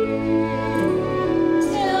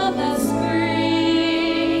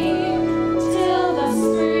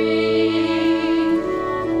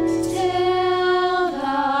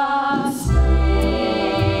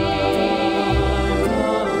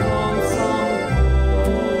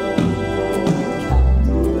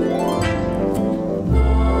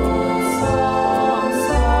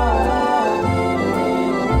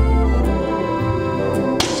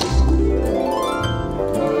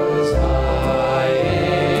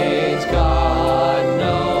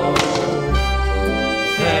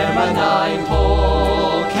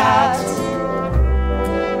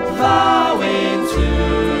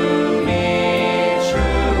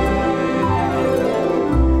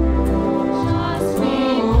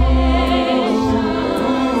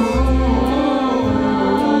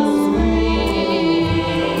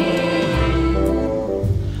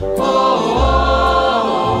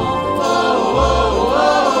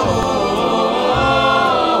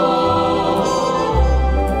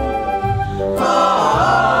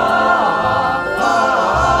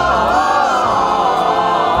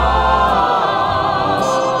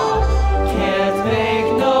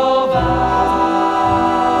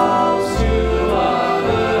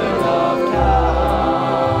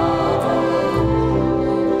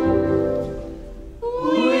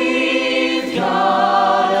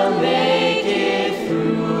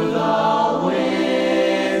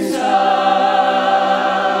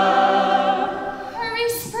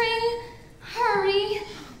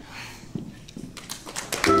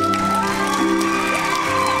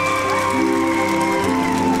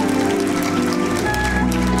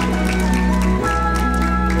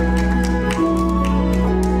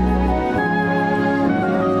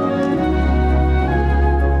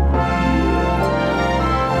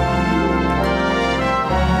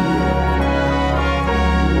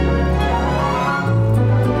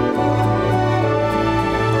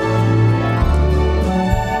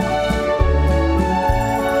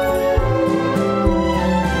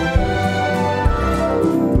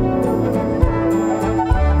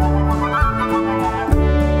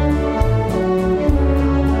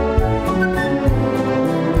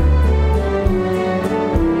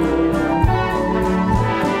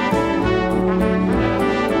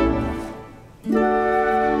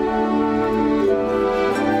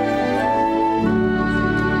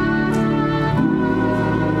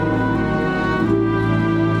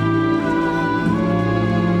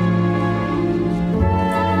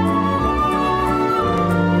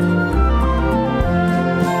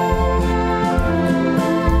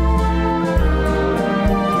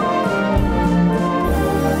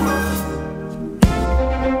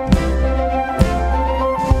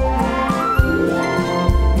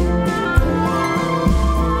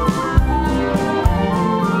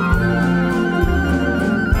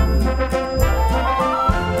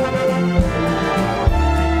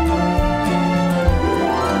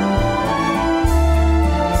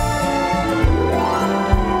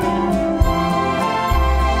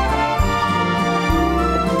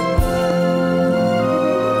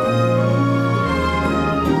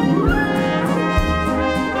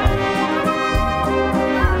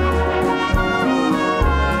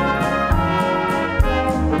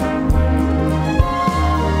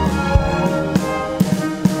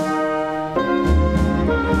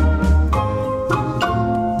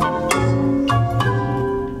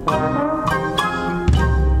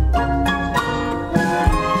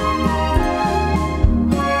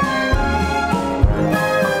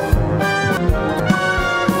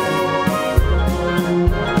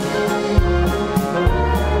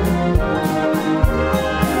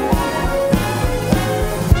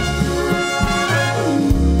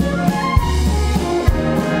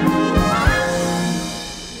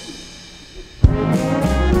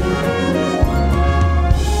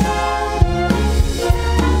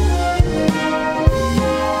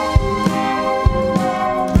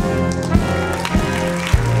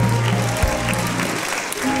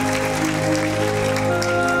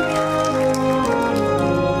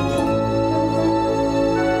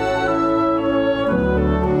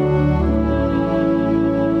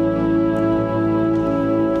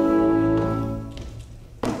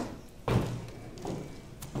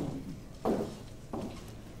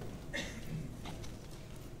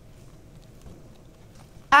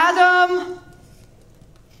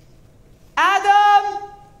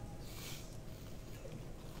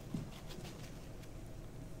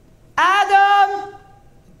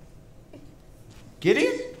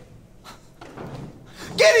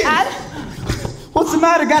 What's the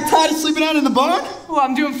matter? Got tired of sleeping out in the barn? Well,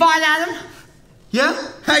 I'm doing fine, Adam. Yeah?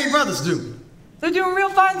 How your brothers doing? They're doing real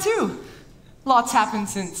fine, too. Lots happened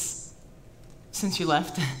since you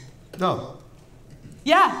left. No.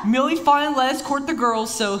 Yeah, Millie finally let us court the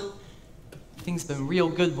girls, so things been real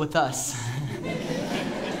good with us.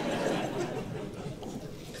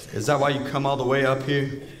 Is that why you come all the way up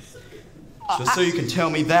here? Just so you can tell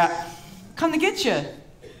me that? Come to get you.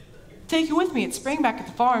 Take you with me at spring back at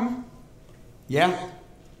the farm. Yeah?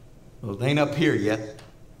 Well, it ain't up here yet.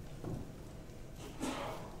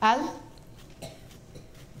 Adam?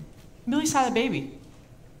 Millie's had a baby.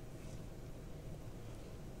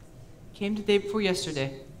 Came the day before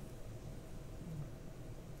yesterday.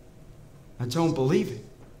 I don't believe it.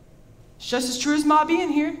 It's just as true as Ma being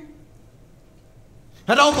here.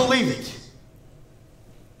 I don't believe it.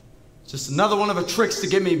 It's just another one of her tricks to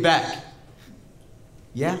get me back.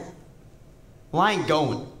 Yeah? Well, I ain't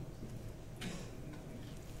going.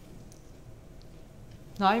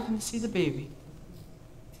 Not even to see the baby.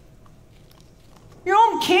 Your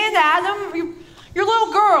own kid, Adam. Your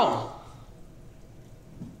little girl.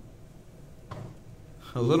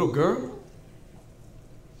 A little girl?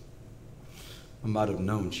 I might have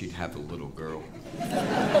known she'd have a little girl.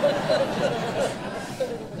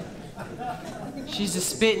 She's a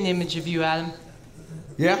spitting image of you, Adam.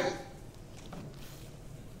 Yeah?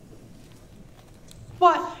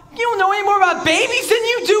 What? You don't know any more about babies than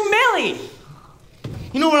you do Millie!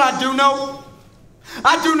 You know what I do know?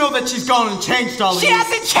 I do know that she's gone and changed all of She you.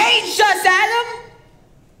 hasn't changed us, Adam!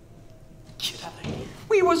 Get out of here.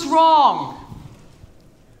 We was wrong.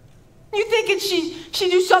 You thinking she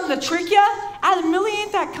do something to trick ya? Adam, Millie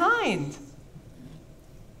ain't that kind.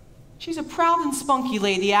 She's a proud and spunky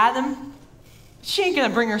lady, Adam. She ain't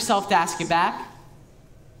gonna bring herself to ask you back.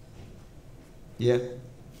 Yeah?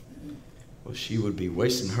 Well, she would be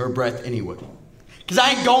wasting her breath anyway. 'Cause I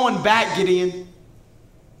ain't going back, Gideon.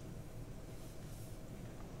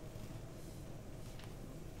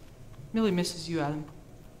 Millie misses you, Adam.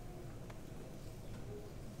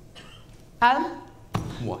 Adam?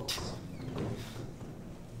 What?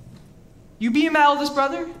 You being my eldest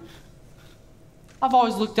brother? I've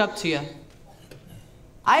always looked up to you.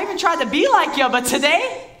 I even tried to be like you, but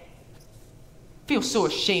today, I feel so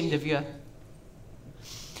ashamed of you.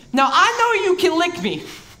 Now, I know you can lick me,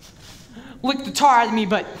 lick the tar out of me,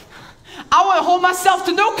 but I want to hold myself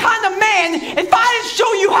to no kind of man if I didn't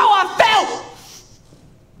show you how I felt.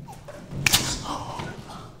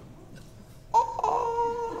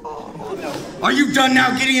 Are you done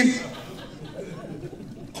now, Gideon?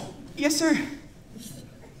 Yes, sir.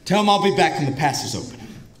 Tell him I'll be back when the pass is open.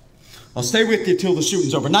 I'll stay with you till the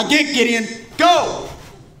shooting's over. Now get, Gideon! Go!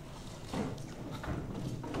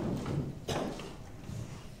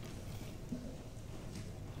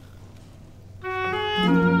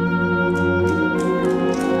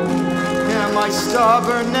 Am I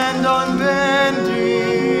stubborn and unbending?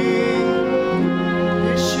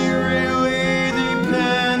 Is she really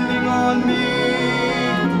depending on me?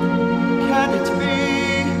 Can it be?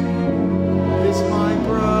 Is my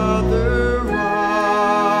brother right?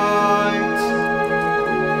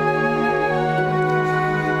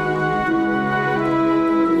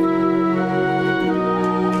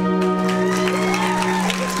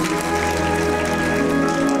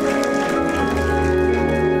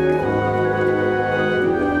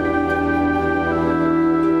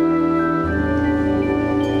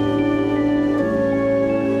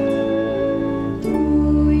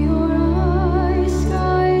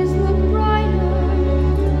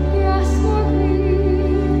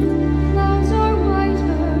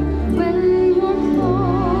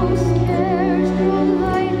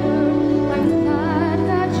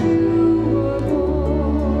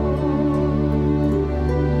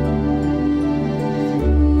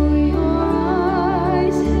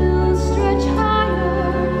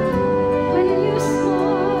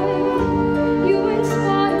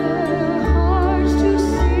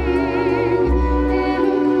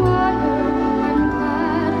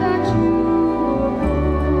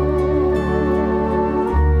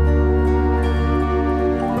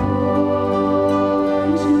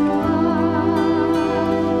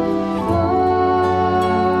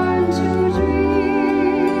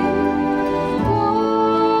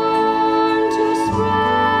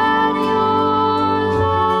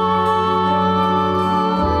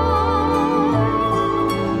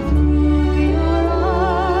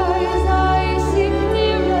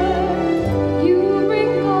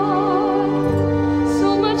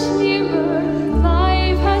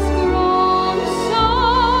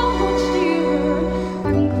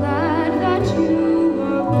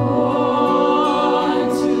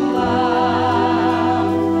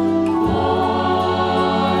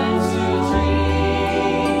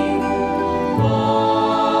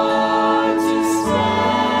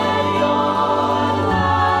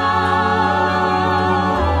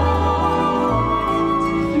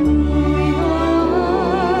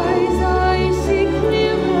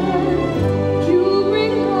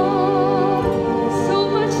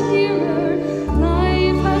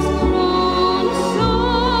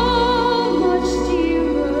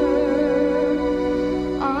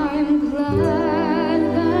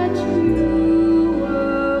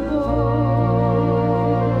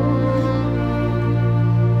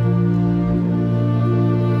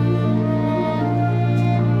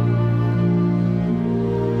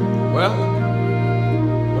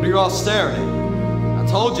 all staring at me. I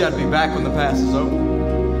told you I'd be back when the pass is over.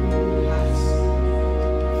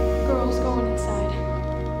 Girls, going inside.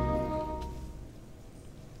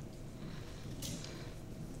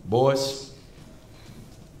 Boys,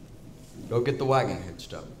 go get the wagon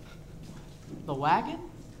hitched up. The wagon?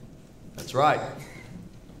 That's right.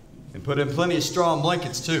 And put in plenty of straw and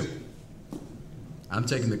blankets, too. I'm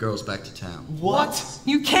taking the girls back to town. What?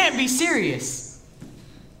 You can't be serious.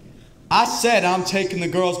 I said I'm taking the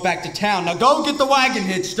girls back to town. Now go get the wagon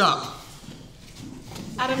hitched up.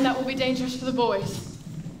 Adam, that will be dangerous for the boys.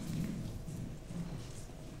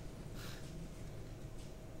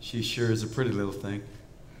 She sure is a pretty little thing.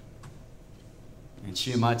 Ain't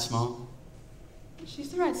she a mite small?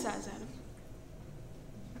 She's the right size, Adam.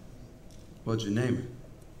 What'd you name her?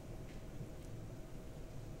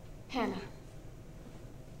 Hannah.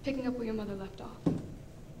 Picking up where your mother left off.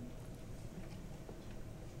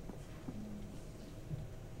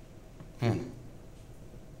 Hannah.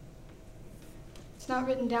 It's not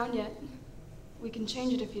written down yet. We can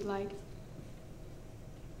change it if you'd like.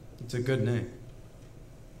 It's a good name.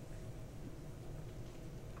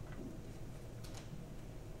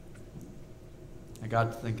 I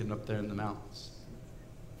got thinking up there in the mountains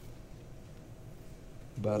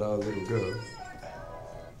about our little girl.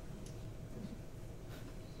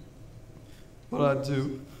 What I'd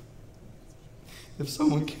do if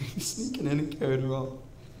someone came sneaking in and carried her off.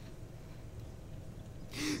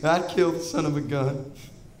 I'd kill the son of a gun.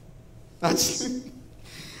 I'd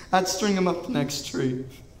string him up the next tree.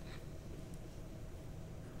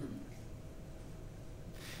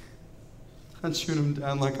 I'd shoot him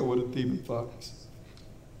down like I would a thieving fox.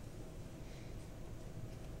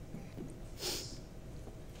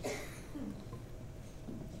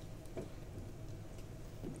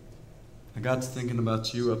 I got to thinking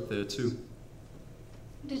about you up there, too.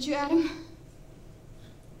 Did you, Adam?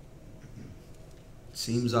 It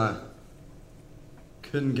seems I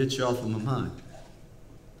couldn't get you off of my mind.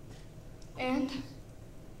 And?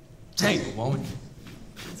 Dang, woman.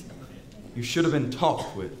 You should have been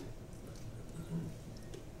talked with.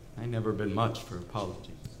 I ain't never been much for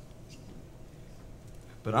apologies.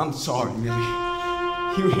 But I'm sorry, Millie.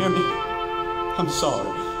 You hear me? I'm sorry.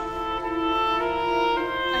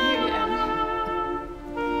 I hear you, Adam.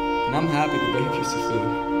 And I'm happy the baby's a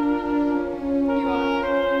filly. You are.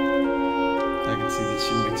 I can see that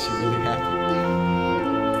she makes you really happy.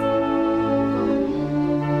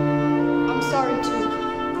 I'm sorry, too.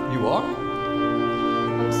 You are?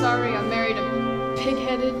 I'm sorry I married a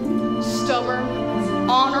pig-headed, stubborn,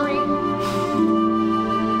 ornery,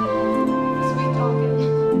 sweet-talking.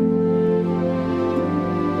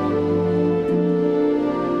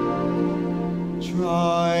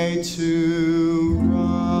 Try to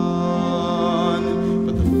run,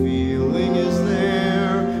 but the feeling is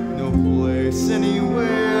there. No place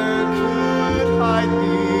anywhere could hide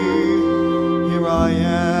me. Here I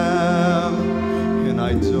am, and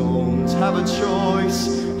I don't have a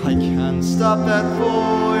choice. I can't stop that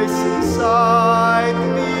voice inside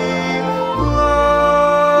me.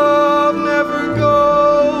 Love never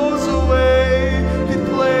goes away. It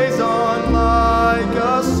plays on like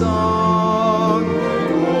a song.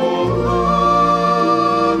 Oh,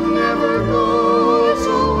 love never goes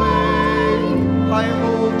away. I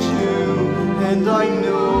hold you and I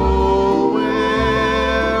know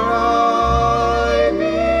where I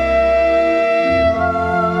belong.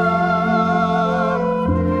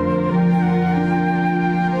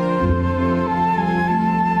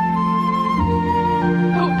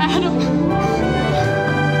 Oh, Adam.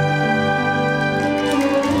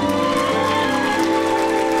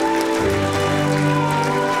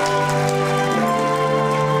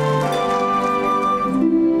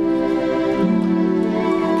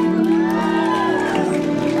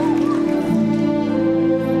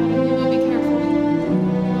 You will be careful.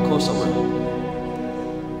 Of course I will.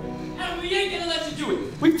 And we ain't gonna let you do it.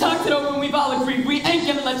 We've talked it over and we've all agreed. We ain't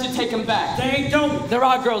gonna let you take them back. They don't. They're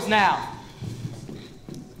our girls now.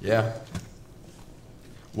 Yeah.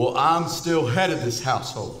 Well, I'm still head of this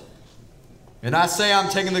household. And I say I'm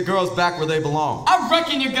taking the girls back where they belong. I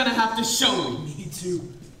reckon you're gonna have to show me. Me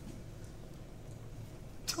too.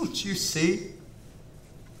 Don't you see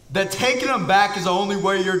that taking them back is the only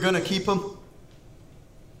way you're gonna keep them?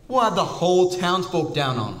 We'll have the whole townsfolk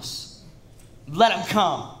down on us. Let them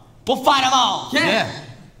come. We'll fight them all. Yeah.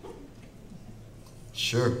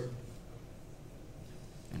 Sure.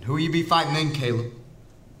 And who you be fighting then, Caleb?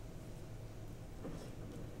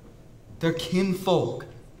 They're kinfolk.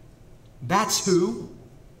 That's who.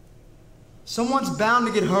 Someone's bound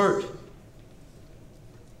to get hurt.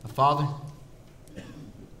 A father?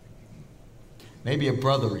 Maybe a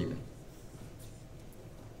brother even.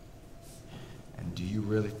 And do you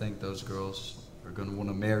really think those girls are gonna want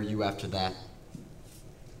to marry you after that?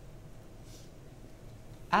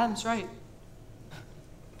 Adam's right.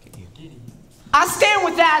 I stand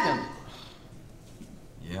with Adam.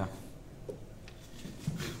 Yeah.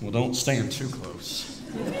 Well, don't stand too close.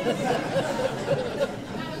 The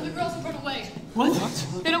girls have run away. What?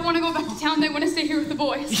 They don't want to go back to town. They want to stay here with the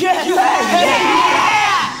boys.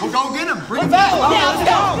 Yeah! Well, go get them. Bring them back. Yeah, let's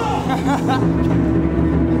go.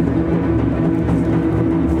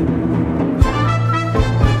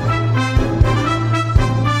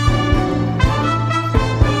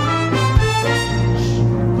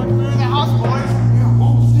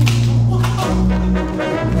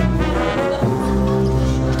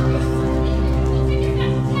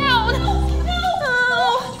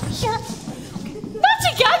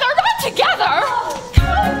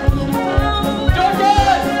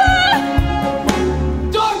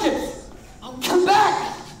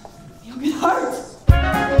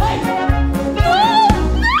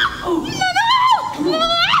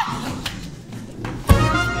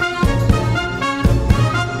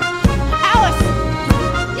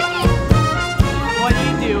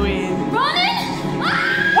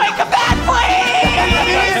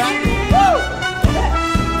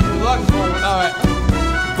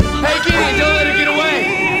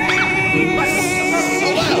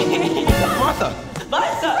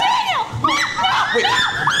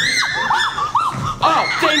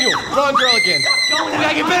 Wrong girl again. We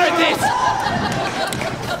gotta get better at this.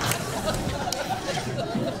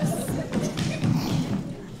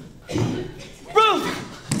 Ruth!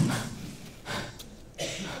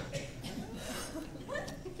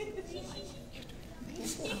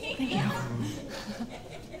 Thank you.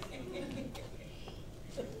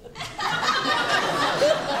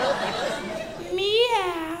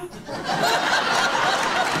 Meow.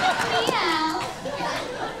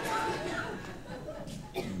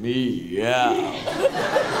 Meow.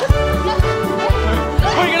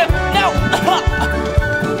 What are you gonna... No! Come on!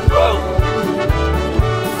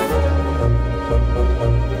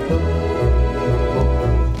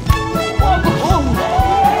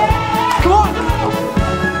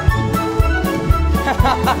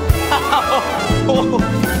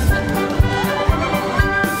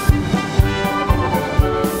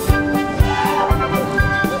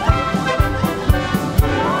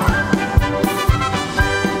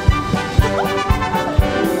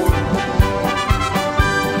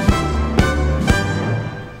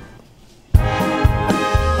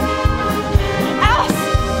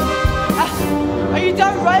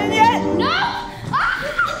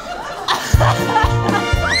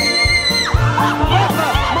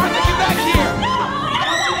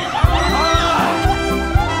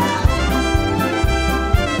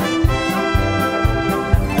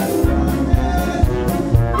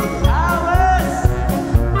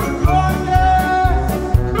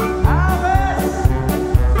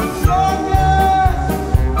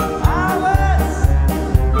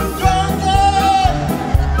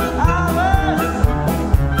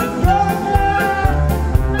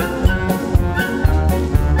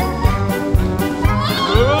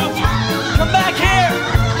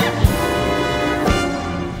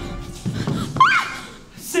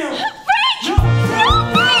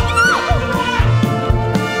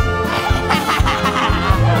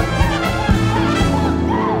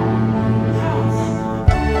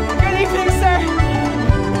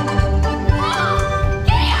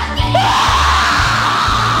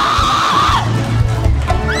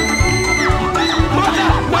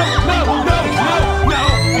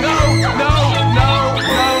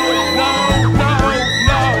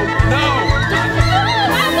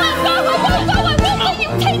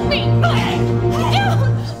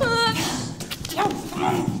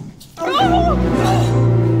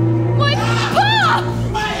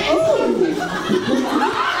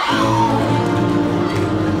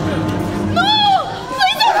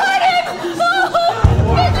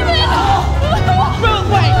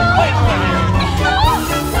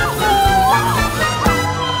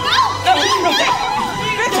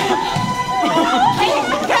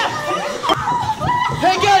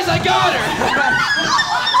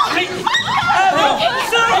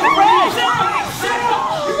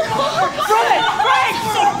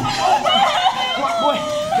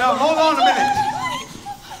 Now, hold on a minute.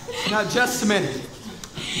 Now, just a minute.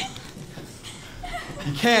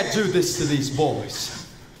 You can't do this to these boys.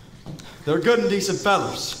 They're good and decent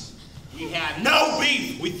fellas. He had no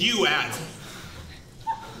beef with you, Adam.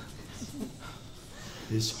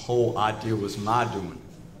 This whole idea was my doing.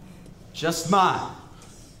 Just mine.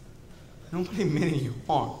 Nobody meant any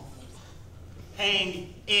harm. hang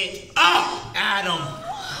it up, Adam.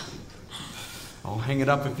 I'll hang it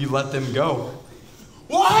up if you let them go.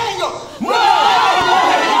 Well, hang up!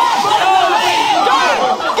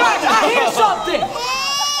 Guys, I hear something!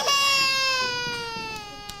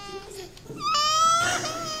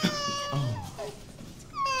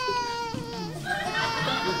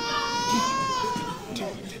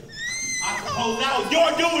 I suppose now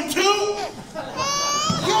you're doing too?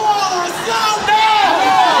 You all are so bad!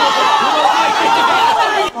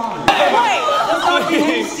 Wait! Let's not be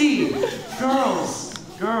hasty.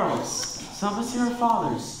 Girls, some of us here are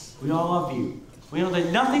fathers. We all love you. We know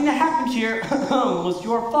that nothing that happened here was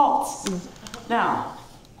your fault. Now,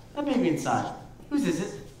 that baby inside, whose is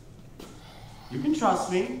it? You can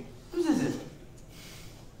trust me. Whose is it?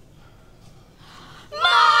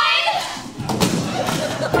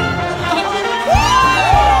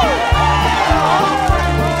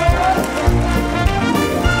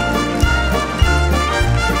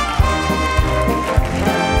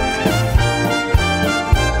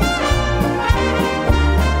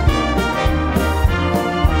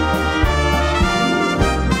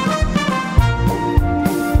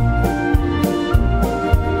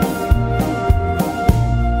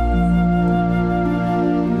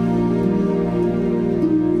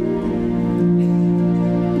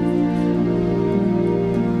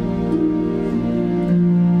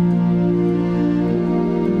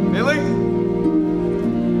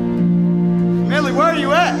 Where are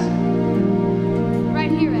you at?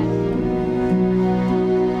 Right here, Ed.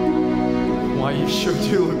 Why, you sure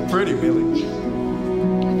do look pretty, Millie.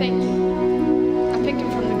 Thank you. I picked him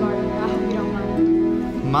from the garden. I hope you don't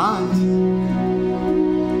mind. Mind?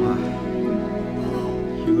 Why,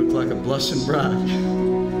 you look like a blushing bride.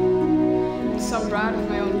 Some bride with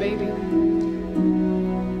my own baby.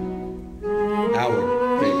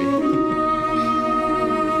 Our baby.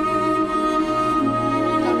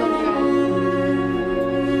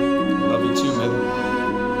 Love you too, Millie.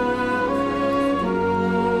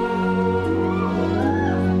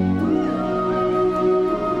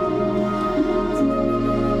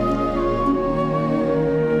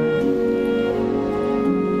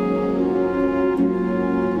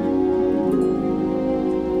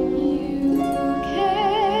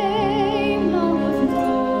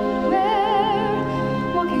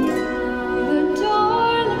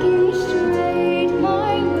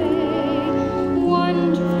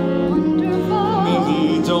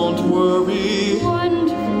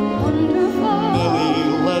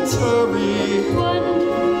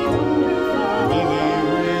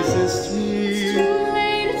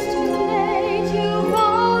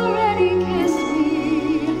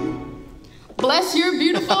 Bless your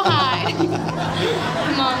beautiful hide.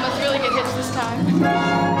 Come on, let's really get hits this time.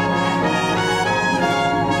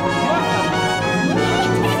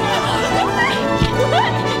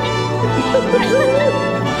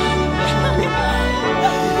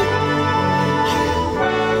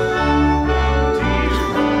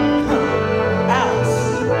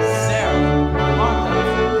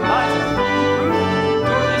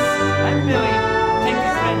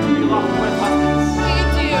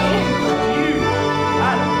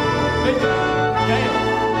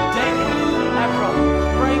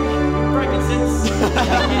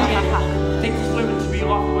 Take these women to be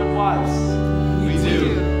lawful wed wives. We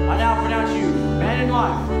do. I now pronounce you man and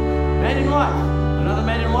wife. Man and wife. Another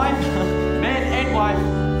man and wife. Man and wife.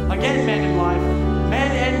 Again man and wife.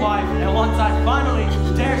 Man and wife. And once I finally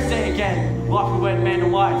dare say again, lawful wed man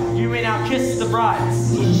and wife, you may now kiss the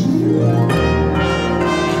brides.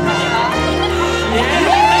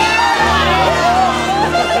 Yeah.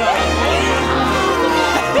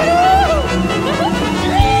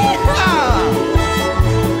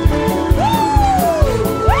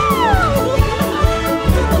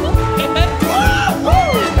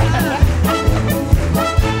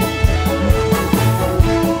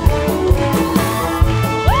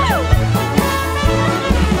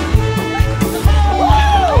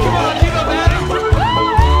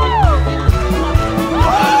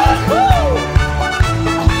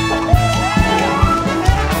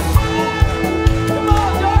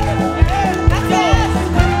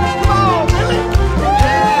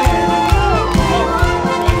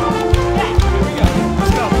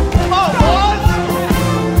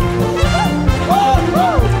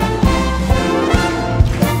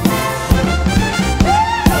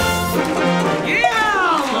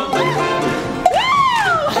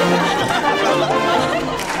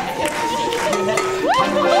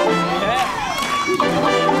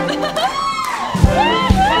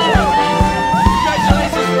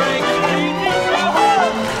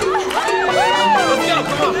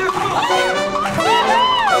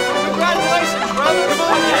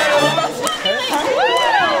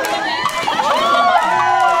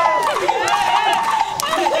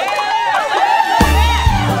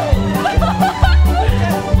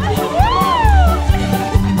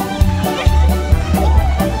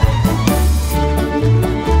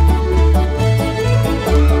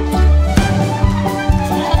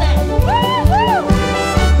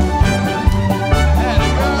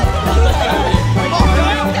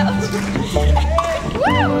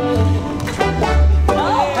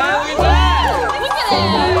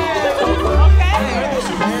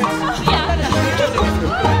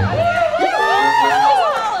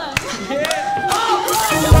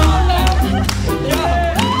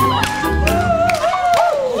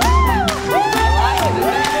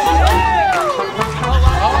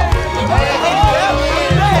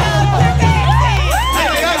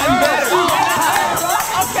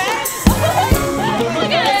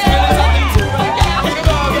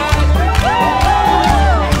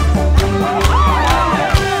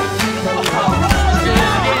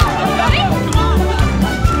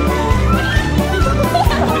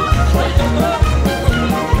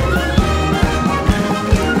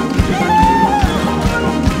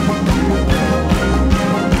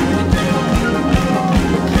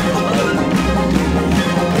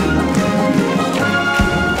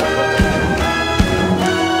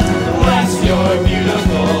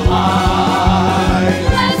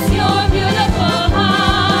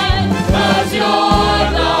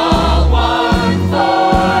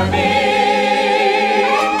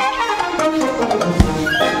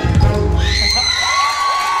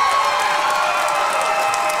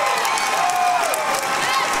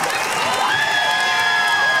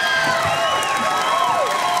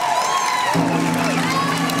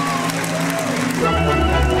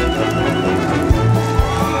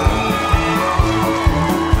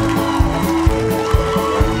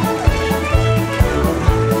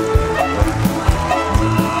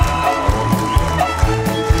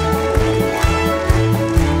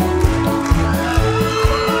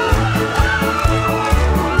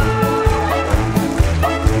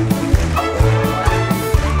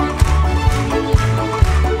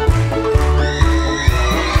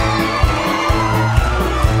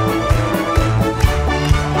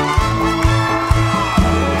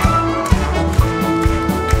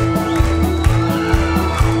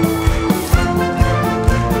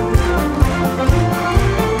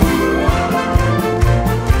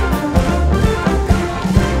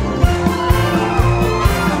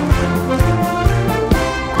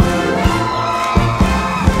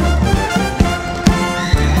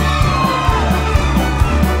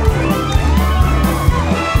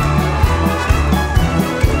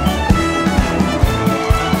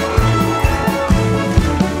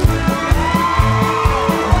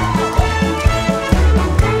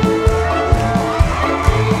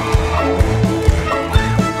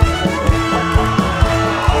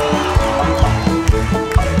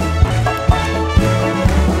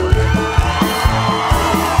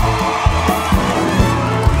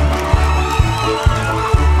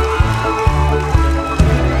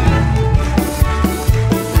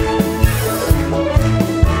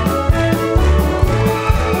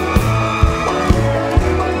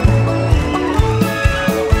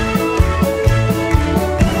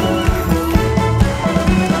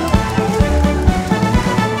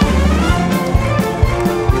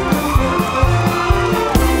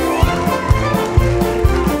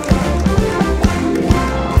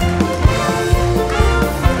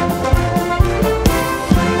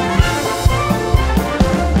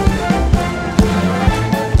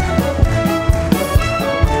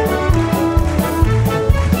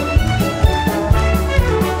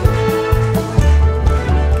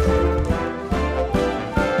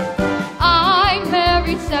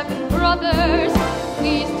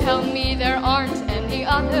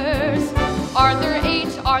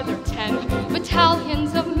 10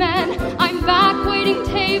 battalions of men. I'm back waiting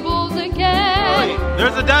tables again.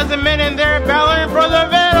 There's a dozen men in there bellowing for the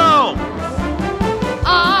middle.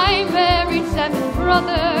 I married 7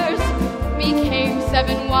 brothers, became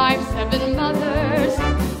 7 wives, 7 mothers.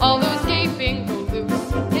 All those gaping go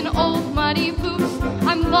loose in old muddy boots.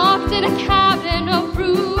 I'm locked in a cabin of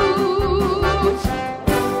roots.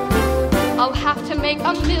 I'll have to make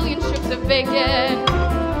 1,000,000 strips of bacon.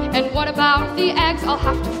 And what about the eggs I'll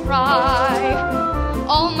have to fry?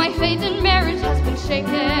 All my faith in marriage has been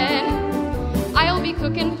shaken. I'll be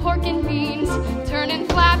cooking pork and beans, turning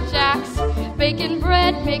flapjacks, baking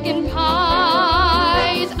bread, making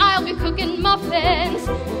pies. I'll be cooking muffins,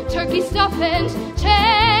 turkey stuffings,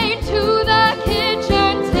 chained to the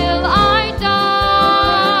kitchen till I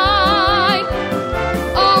die.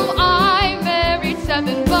 Oh, I married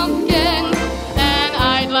 7 pumpkins, and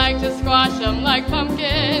I'd like to squash them like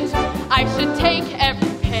pumpkins. I should take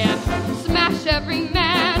every pan, smash every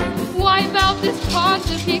man, wipe out this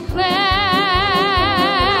Pontifi clan.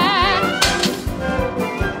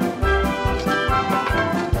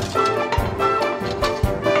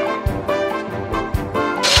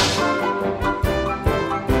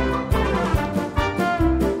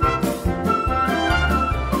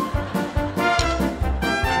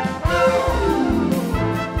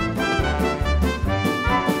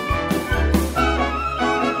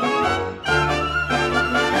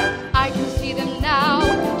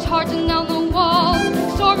 Charging down the walls,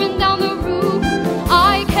 storming down the roof,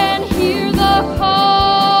 I can hear the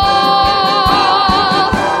call.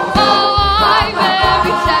 Oh, I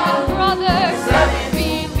married 7 brothers.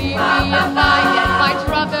 Believe me if I get my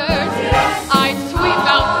druthers, I'd sweep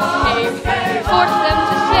out this cave, force them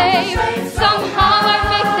to shave. Somehow I'd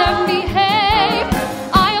make them behave.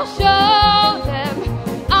 I'll show them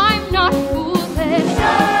I'm not foolish.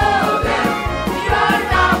 Show them you're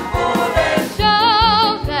not foolish.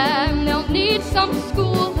 They'll need some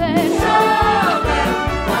schooling. Show them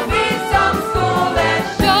they'll need some schooling.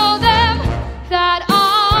 Show them that I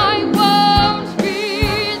won't be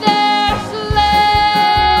their slave.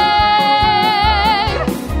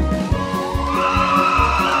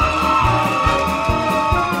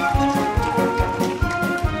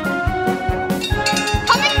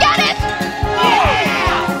 Come and get it!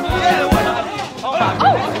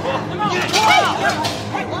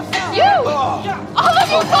 You! All of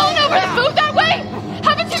you falling over the food that way?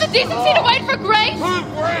 Haven't you the decency to wait for grace?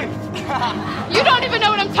 You don't even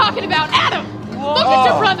know what I'm talking about. Adam, look at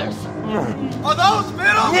your brothers. Are those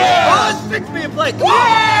middle? Yeah. Oh, let's fix me a plate. Yeah.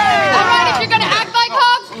 All right, if you're going to act like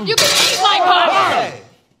hogs, you can eat like hogs. Hey.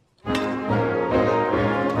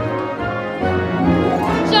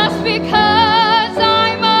 Just because